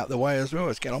wheat out of the way as well.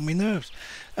 It's getting on my nerves.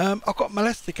 I got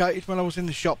molesticated when I was in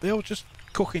the shop. They were just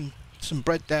cooking some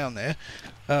bread down there.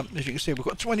 As you can see, we've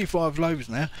got 25 loaves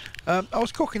now. I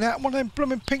was cooking out, and one of them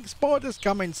blooming pink spiders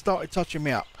come in and started touching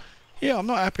me up. Yeah, I'm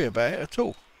not happy about it at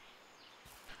all.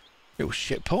 Little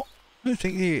shit pot. Who do you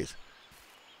think he is?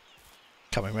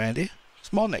 Coming round here.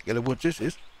 It's my neck of the woods, this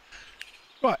is.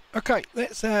 Right, okay,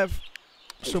 let's have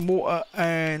some water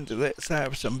and let's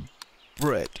have some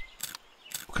bread.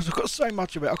 Because I've got so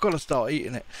much of it, I've got to start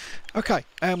eating it. Okay,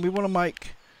 and we want to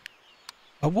make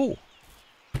a wall.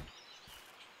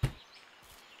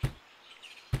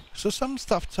 So some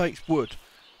stuff takes wood.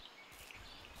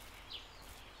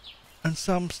 And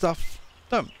some stuff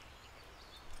don't.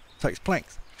 Takes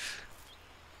planks.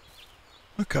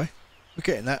 Okay, we're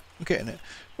getting that, we're getting it.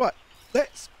 Right,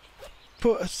 let's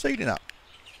put a ceiling up.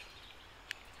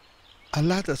 A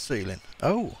ladder ceiling.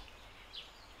 Oh.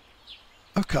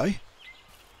 Okay.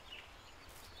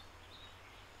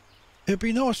 It'd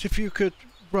be nice if you could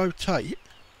rotate.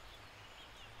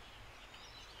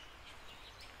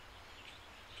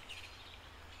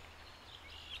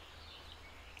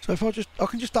 So if I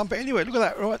can just dump it anywhere. Look at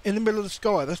that, right in the middle of the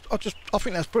sky. I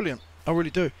think that's brilliant. I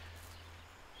really do.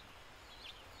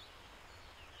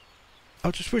 I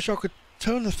just wish I could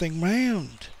turn the thing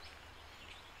round.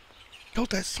 God,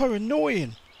 that's so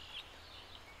annoying.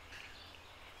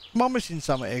 Am I missing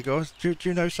something here, guys? Do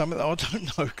you know something that I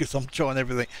don't know? Because I'm trying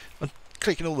everything. I'm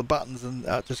clicking all the buttons and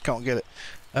I just can't get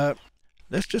it.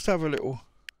 Let's just have a little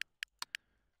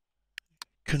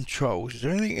controls. Is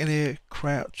there anything in here?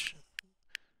 Crouch,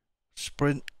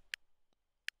 sprint.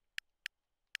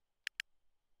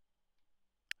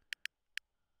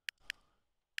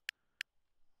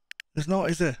 There's not,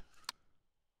 is there?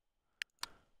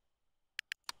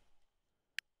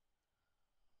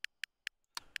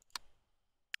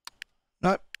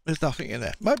 Nope, there's nothing in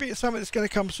there. Maybe it's something that's going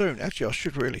to come soon. Actually, I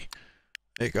should really.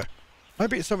 There you go.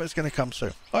 Maybe it's something that's going to come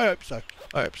soon. I hope so.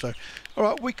 I hope so. All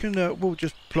right, we can. We'll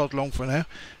just plod along for now.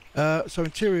 So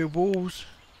interior walls,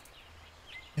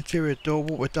 interior door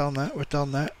wall. We've done that. We've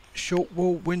done that. Short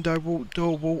wall, window wall,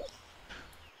 door wall,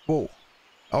 wall.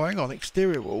 Oh, hang on.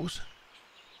 Exterior walls,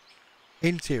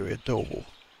 interior door wall,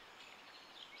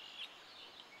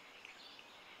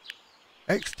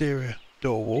 exterior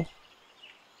door wall.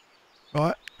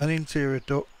 Right, an interior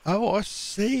door. Oh, I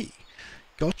see.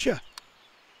 Gotcha.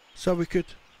 So we could.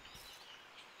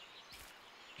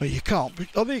 Well, you can't.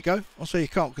 Oh, there you go. I'll say you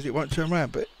can't because it won't turn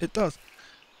around, but it does.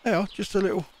 There, just a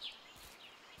little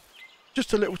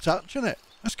touch, isn't it?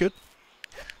 That's good.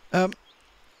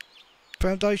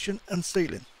 Foundation and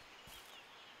ceiling.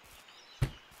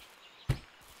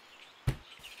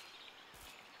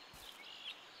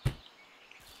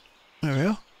 There we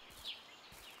are.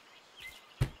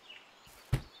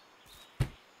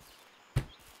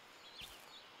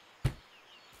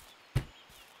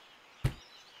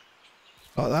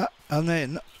 Like that, and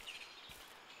then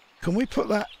can we put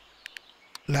that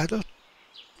ladder?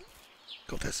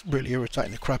 God, that's really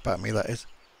irritating the crap out of me, that is.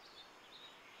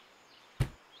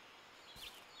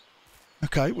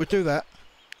 Okay, we'll do that,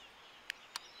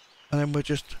 and then we'll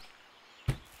just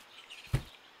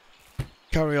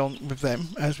carry on with them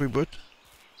as we would.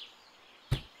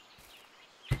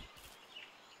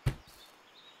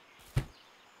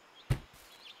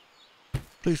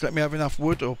 Please let me have enough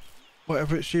wood or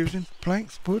whatever it's using.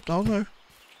 Planks, wood, I don't know.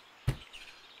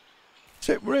 That's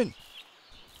it, we're in.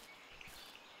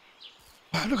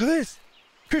 Wow, look at this.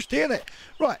 Christy, isn't it?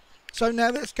 Right, so now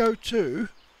let's go to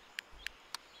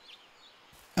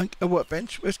a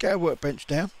workbench. Let's get a workbench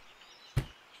down.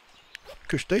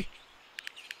 Christy.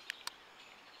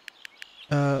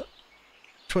 20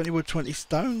 wood, 20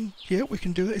 stone. Yeah, we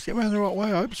can do this. Get around the right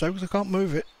way, I hope so, because I can't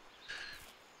move it.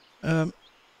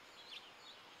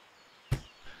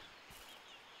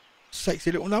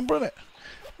 Sexy little number, isn't it?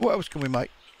 What else can we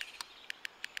make?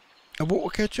 A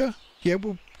water catcher? Yeah,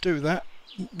 we'll do that.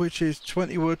 Which is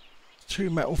 20 wood,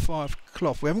 2 metal, 5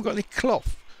 cloth. We haven't got any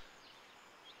cloth.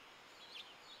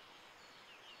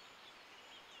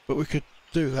 But we could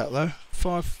do that though.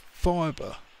 5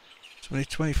 fibre. So we need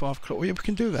 25 cloth. Well, yeah, we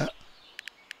can do that.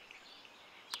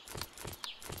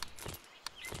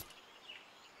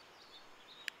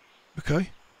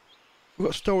 Okay. We've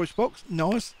got a storage box.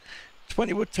 Nice.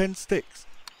 20 wood, 10 sticks.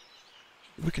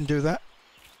 We can do that.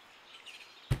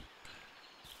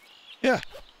 Yeah.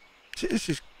 This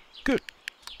is good.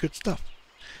 Good stuff.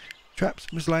 Traps,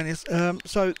 miscellaneous.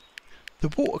 So the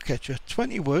water catcher,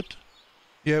 20 wood.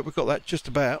 Yeah, we've got that just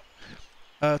about.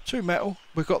 2 metal,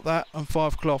 we've got that, and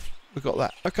 5 cloth, we've got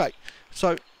that. Okay,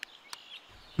 so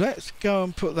let's go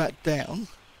and put that down.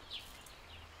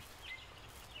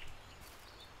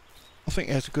 I think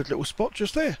there's a good little spot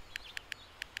just there.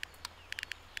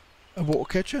 A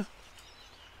water catcher.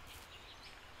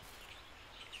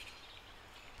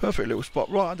 Perfect little spot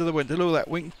right under the window. Look at that.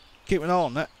 We can keep an eye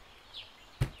on that.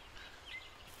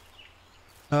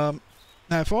 Now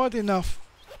if I had enough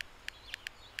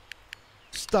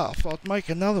stuff, I'd make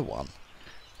another one.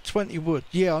 20 wood.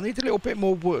 Yeah, I need a little bit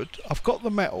more wood. I've got the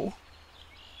metal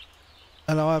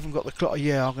and I haven't got the cloth.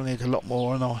 Yeah, I'm going to need a lot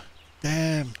more, and I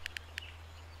damn.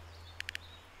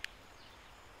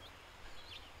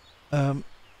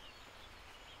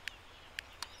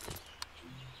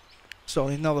 So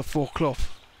I need another 4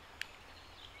 cloth.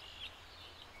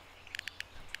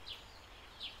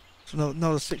 So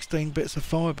another 16 bits of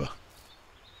fibre.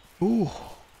 Ooh,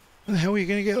 where the hell are you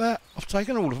going to get that? I've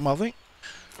taken all of them, I think.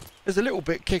 There's a little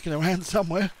bit kicking around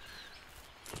somewhere.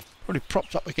 Probably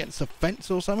propped up against a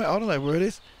fence or something. I don't know where it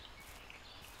is.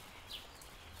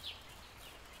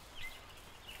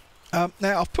 Now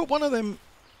I've put one of them,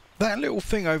 that little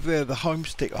thing over there, the home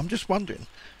stick. I'm just wondering.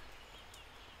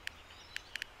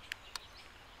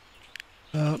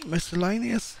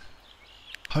 Miscellaneous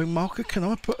home marker. Can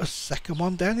I put a second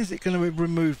one down? Is it going to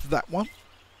remove that one?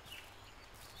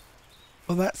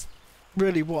 Well, that's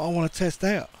really what I want to test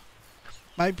out.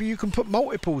 Maybe you can put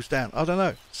multiples down. I don't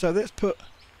know. So let's put.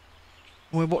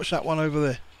 We'll watch that one over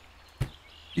there.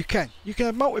 You can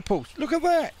have multiples. Look at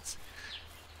that.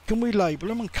 Can we label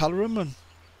them and colour them? And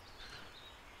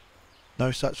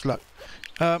no such luck.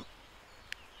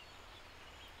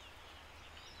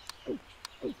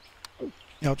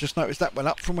 I just noticed that went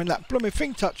up from when that blooming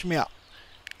thing touched me up.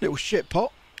 Little shit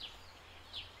pot.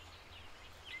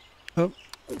 Have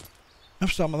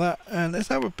some of that, and let's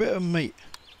have a bit of meat.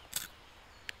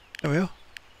 There we are.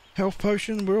 Health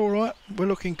potion, we're alright. We're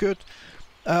looking good.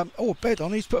 Oh, a bed. I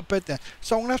need to put a bed down.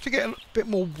 So I'm going to have to get a bit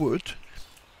more wood.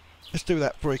 Let's do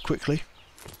that very quickly.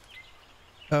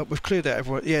 We've cleared out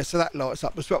everywhere. Yeah, so that lights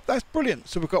up as well. That's brilliant.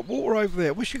 So we've got water over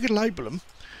there. Wish you could label them.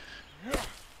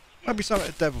 Maybe something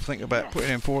the devil think about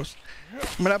putting in for us. I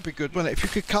mean, that'd be good, wouldn't it? If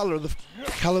you could colour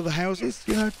the houses,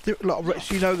 you know, a lot of red,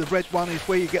 so you know the red one is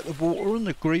where you get the water and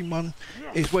the green one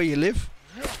is where you live.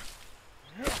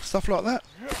 Stuff like that.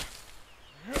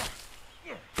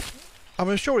 I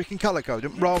mean, sure you can colour code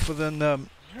them rather than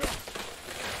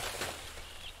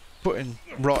putting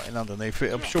writing underneath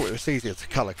it. I'm sure it's easier to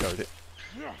colour code it.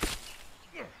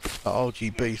 Like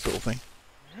RGB sort of thing.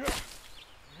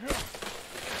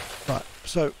 Right,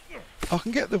 so I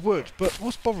can get the wood, but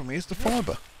what's bothering me is the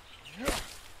fibre.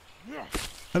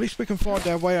 At least we can find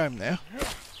our way home now,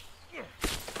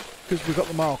 because we've got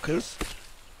the markers.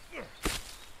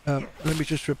 Let me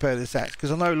just repair this axe,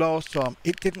 because I know last time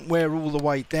it didn't wear all the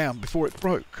way down before it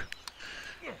broke.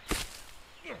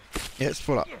 Yeah, it's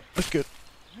full up. That's good.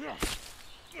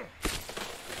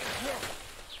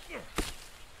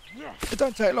 It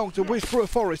don't take long to whiz through a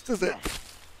forest, does it?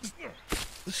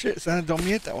 The shit's landed on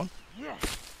my head, that one.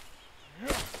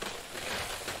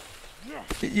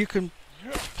 You can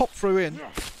pop through in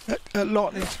at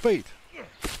lightning speed.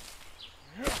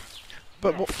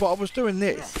 But I was doing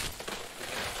this,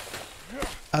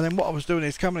 and then what I was doing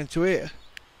is coming into here,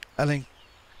 and then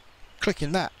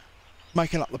clicking that,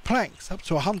 making up the planks up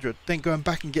to 100, then going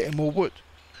back and getting more wood.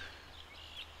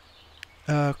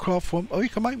 Craft from, oh, you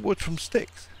can make wood from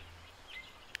sticks.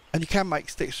 And you can make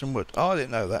sticks from wood. Oh, I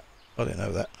didn't know that. I didn't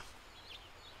know that.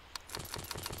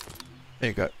 There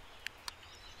you go.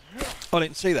 I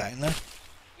didn't see that in there.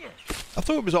 I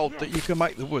thought it was odd that you can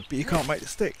make the wood, but you can't make the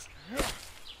sticks.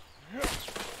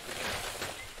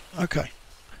 Okay.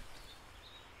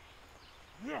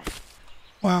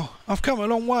 Wow, I've come a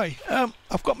long way.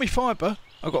 I've got my fibre.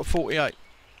 I've got 48.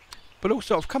 But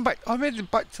also I've come back. I'm heading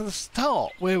back to the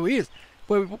start where we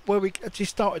actually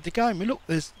started the game. And look,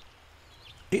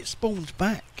 it spawns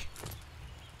back.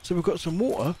 So we've got some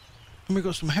water and we've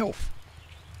got some health.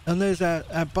 And there's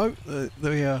our boat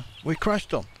that we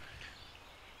crashed on.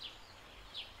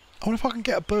 I wonder if I can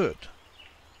get a bird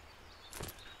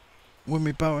with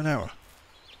my bow and arrow.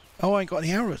 Oh, I ain't got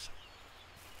any arrows.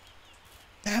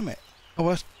 Damn it. Oh,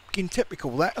 that's fucking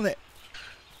typical, that, isn't it?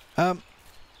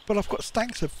 But I've got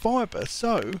stacks of fibre,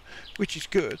 so, which is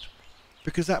good,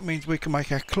 because that means we can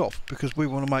make our cloth, because we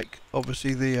want to make,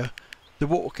 obviously, the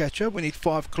water catcher. We need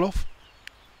 5 cloth.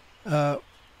 There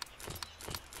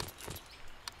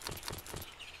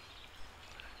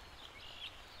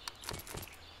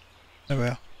we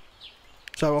are.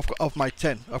 So I've made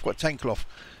 10. I've got 10 cloth.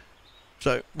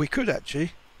 So we could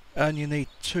actually, and you need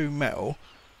 2 metal.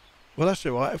 Well, that's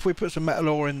all right. If we put some metal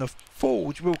ore in the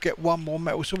forge, we'll get 1 more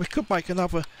metal. So we could make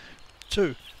another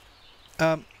 2.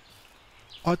 I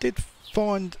did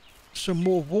find some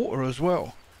more water as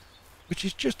well, which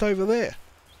is just over there.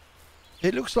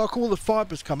 It looks like all the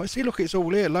fibres come. See, look, it's all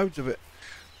here, loads of it.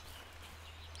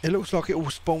 It looks like it all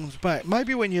spawns back.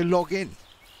 Maybe when you log in,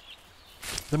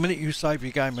 the minute you save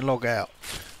your game and log out,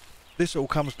 this all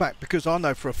comes back, because I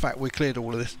know for a fact we cleared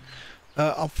all of this.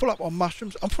 I'm full up on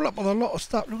mushrooms. I'm full up on a lot of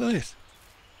stuff. Look at this.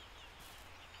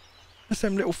 That's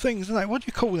them little things, isn't it? What do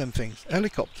you call them things?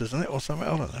 Helicopters, isn't it? Or something?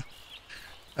 I don't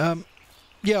know.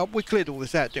 Yeah, we cleared all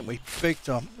this out, didn't we? Big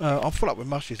time. I'm full up with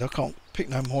mushies. I can't pick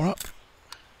no more up.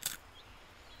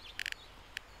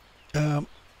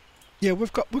 Yeah,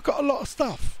 we've got a lot of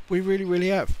stuff. We really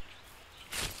have.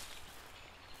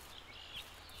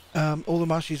 All the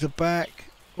mushies are back.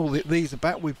 All these are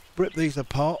back. We've ripped these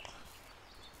apart.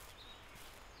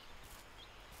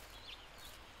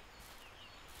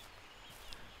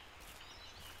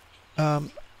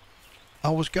 I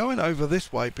was going over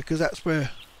this way because that's where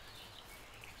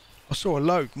I saw a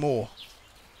load more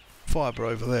fibre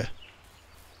over there.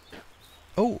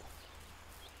 Oh,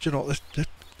 do you know what this?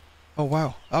 Oh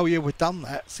wow! Oh yeah, we've done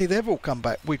that. See, they've all come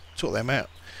back. We took them out.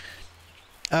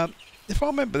 If I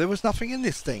remember, there was nothing in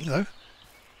this thing though.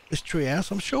 This tree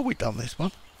house. I'm sure we've done this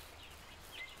one.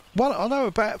 One, I know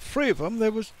about 3 of them.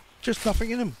 There was just nothing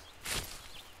in them.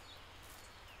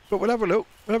 But we'll have a look.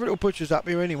 We'll have a little butcher's up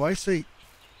here anyway. See,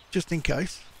 just in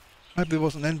case. Maybe there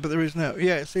wasn't then, but there is now.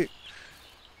 Yeah, see.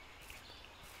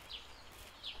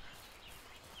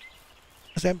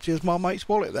 As empty as my mate's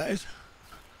wallet, that is.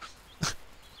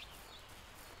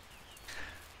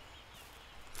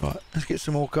 Right, let's get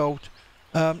some more gold.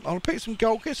 I'll pick some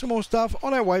gold, get some more stuff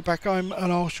on our way back home,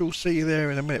 and I shall see you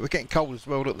there in a minute. We're getting cold as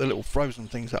well. Look, the little frozen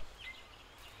things up.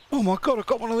 Oh my god, I've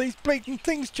got one of these bleeding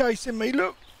things chasing me.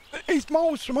 Look, he's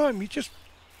miles from home. He just...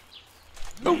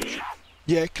 Ooch.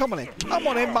 Yeah, come on in. Come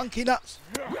on in, monkey nuts.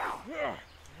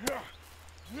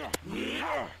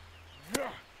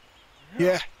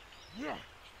 Yeah.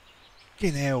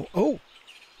 Fucking hell. Oh.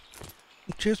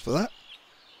 Cheers for that.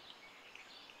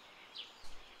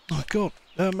 My god.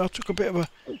 I took a bit of a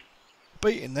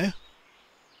beating there.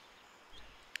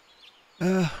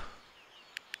 There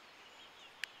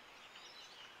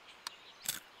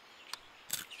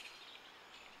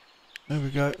we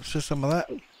go. Let's just some of that.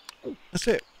 That's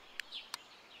it.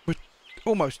 We're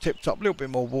almost tipped up. A little bit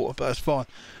more water, but that's fine.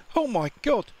 Oh my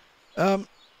god.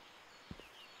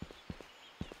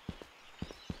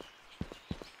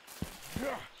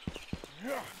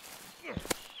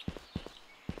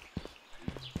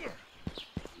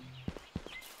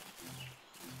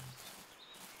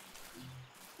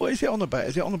 What is it on about?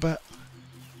 Is it on about?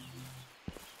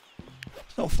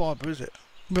 It's not fibre, is it?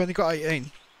 We've only got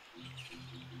 18.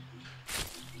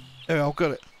 There, I've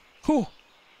got it. Whew.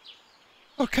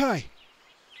 Okay.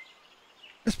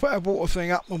 Let's put our water thing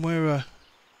up when we're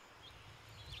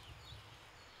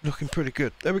looking pretty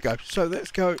good. There we go. So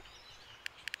let's go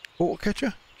water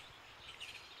catcher.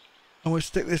 And we'll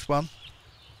stick this one.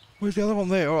 Where's the other one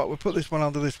there? Alright, we'll put this one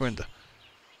under this window.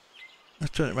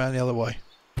 Let's turn it around the other way.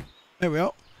 There we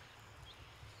are.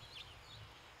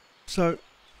 So,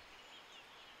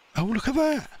 oh look at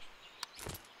that.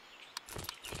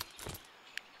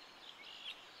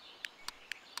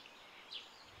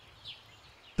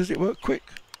 Does it work quick?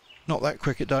 Not that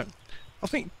quick, it don't. I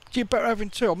think you're better having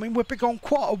two. I mean, we've been gone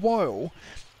quite a while.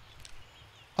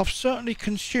 I've certainly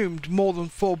consumed more than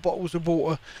 4 bottles of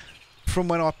water from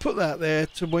when I put that there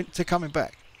to coming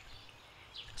back.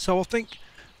 So I think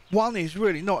one is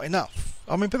really not enough.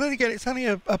 I mean, but then again, it's only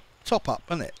a top up,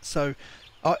 isn't it? So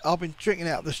I've been drinking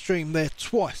out the stream there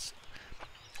twice,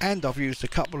 and I've used a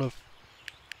couple of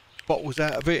bottles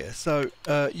out of here. So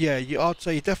yeah, I'd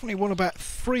say you definitely want about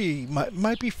 3,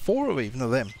 maybe 4 even of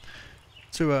them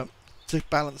to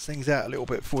balance things out a little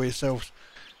bit for yourselves.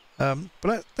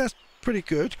 But that's pretty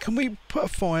good. Can we put a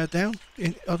fire down?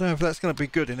 I don't know if that's going to be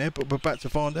good in here, but we're about to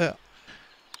find out.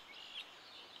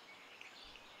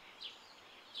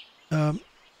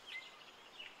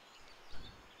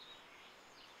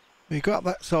 We got up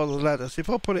that side of the ladder, so if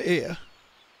I put it here,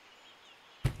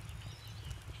 I'm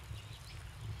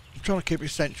trying to keep it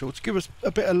central to give us a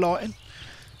bit of lighting.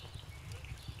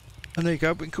 And there you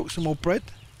go, we can cook some more bread,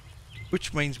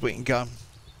 which means we can go and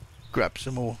grab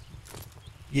some more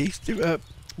yeast,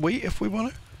 wheat if we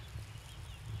want to.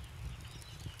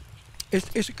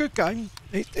 It's a good game.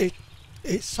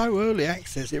 It's so early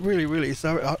access, it really is.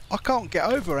 So I can't get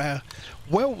over how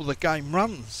well the game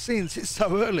runs since it's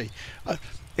so early.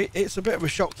 It's a bit of a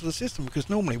shock to the system because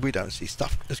normally we don't see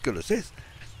stuff as good as this.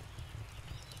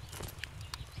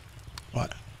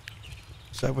 Right,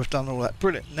 so we've done all that.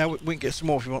 Brilliant. Now we can get some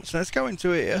more if you want. So let's go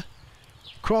into here.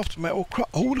 Craft metal.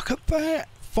 Oh, look at that!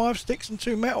 5 sticks and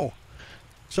 2 metal.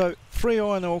 So 3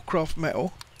 iron ore, craft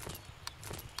metal.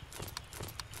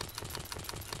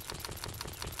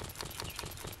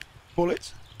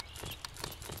 Bullets.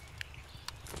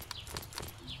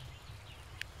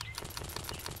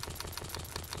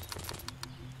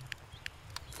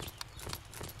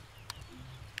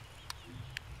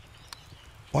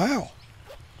 Wow.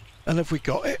 And have we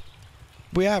got it?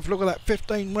 We have. Look at that.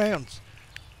 15 rounds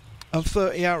and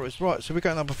 30 arrows. Right, so we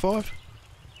go number 5.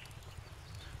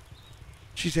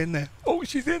 She's in there. Oh,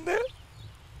 she's in there.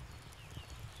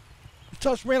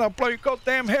 Touch me and I'll blow your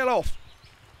goddamn head off.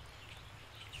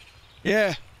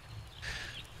 Yeah.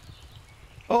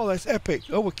 Oh, that's epic.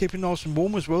 Oh, we're keeping nice and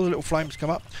warm as well. The little flames come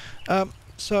up.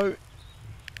 So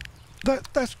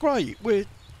that's great.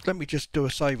 Let me just do a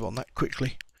save on that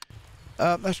quickly.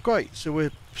 That's great. So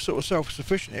we're sort of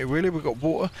self-sufficient here, really. We've got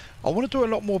water. I want to do a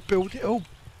lot more building. Oh,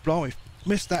 blimey.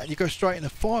 Missed that. You go straight in the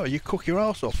fire. You cook your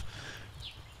ass off.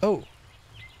 Oh.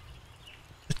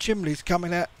 The chimney's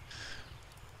coming out.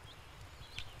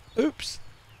 Oops.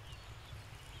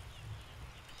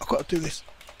 I've got to do this.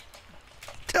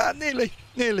 Ah, nearly.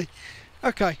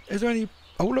 Okay, is there any...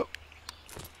 Oh, look.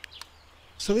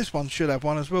 So this one should have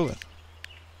one as well then.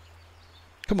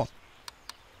 Come on.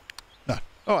 No.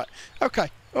 Alright. Okay.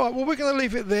 Alright, well we're going to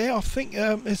leave it there. I think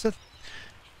it's a...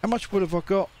 How much wood have I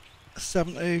got?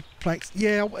 70 planks.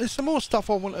 Yeah, there's some more stuff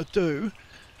I want to do.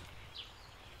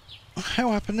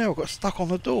 How happened now? I got stuck on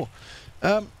the door.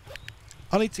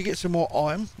 I need to get some more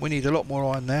iron. We need a lot more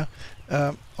iron now.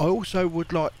 I also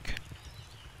would like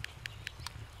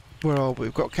Where are we?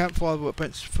 We've got campfire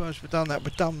workbench first. We've done that.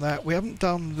 We've done that. We haven't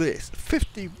done this.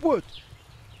 50 wood.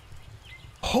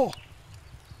 Oh.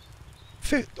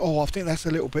 Oh, I think that's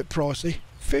a little bit pricey.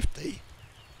 50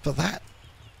 for that.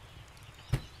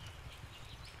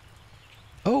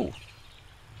 Oh.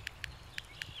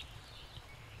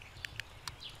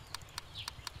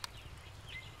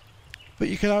 But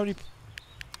you can only...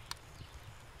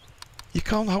 You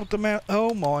can't hold them out.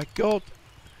 Oh my god.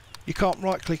 You can't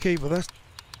right click either.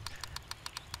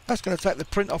 That's going to take the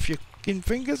print off your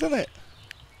fingers, isn't it?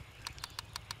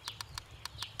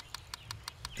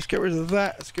 Let's get rid of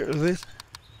that. Let's get rid of this.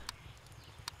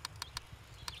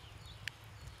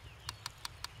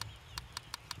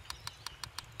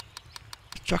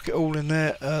 Chuck it all in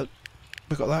there.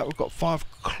 We've got that. We've got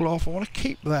 5 cloth. I want to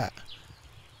keep that.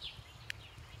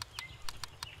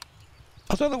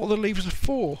 I don't know what the levers are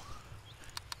for.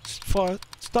 Fire,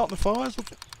 starting the fires.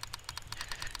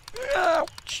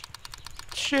 Ouch!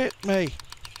 Shit me.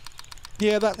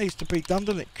 Yeah, that needs to be done,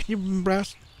 doesn't it? Can you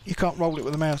mouse? You can't roll it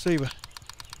with a mouse either.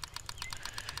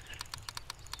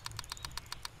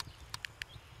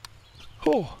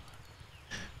 Oh.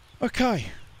 Okay.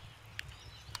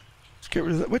 Let's get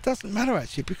rid of that. Well, it doesn't matter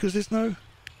actually because there's no...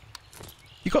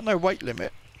 You've got no weight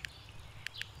limit.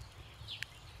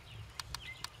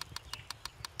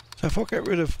 So if I get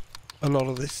rid of a lot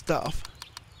of this stuff,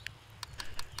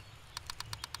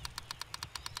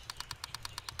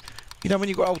 you know when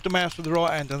you've got to hold the mouse with the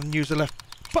right hand and then use the left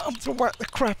button to whack the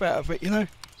crap out of it, you know?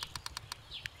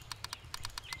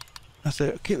 That's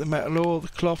it. Keep the metal ore, the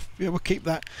cloth. Yeah, we'll keep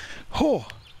that. Oh,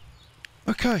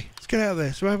 okay. Let's get out of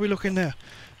there. So how are we looking now?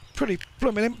 Pretty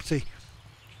blooming empty.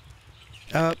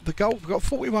 The gold, we've got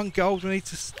 41 gold. We need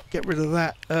to get rid of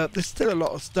that. There's still a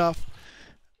lot of stuff.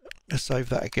 Let's save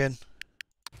that again.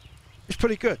 It's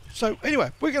pretty good. So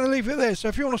anyway, we're going to leave it there. So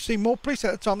if you want to see more, please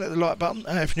take the time to hit the like button.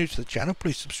 If you're new to the channel,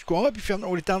 please subscribe if you haven't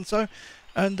already done so.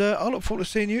 And I look forward to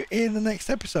seeing you in the next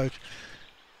episode.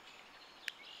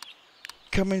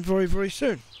 Coming very, very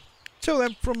soon. Till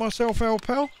then, from myself, our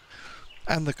pal,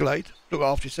 and the Glade, look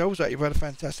after yourselves. Hope you've had a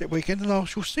fantastic weekend, and I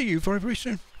shall see you very, very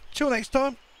soon. Till next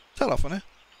time, ta-ra for now.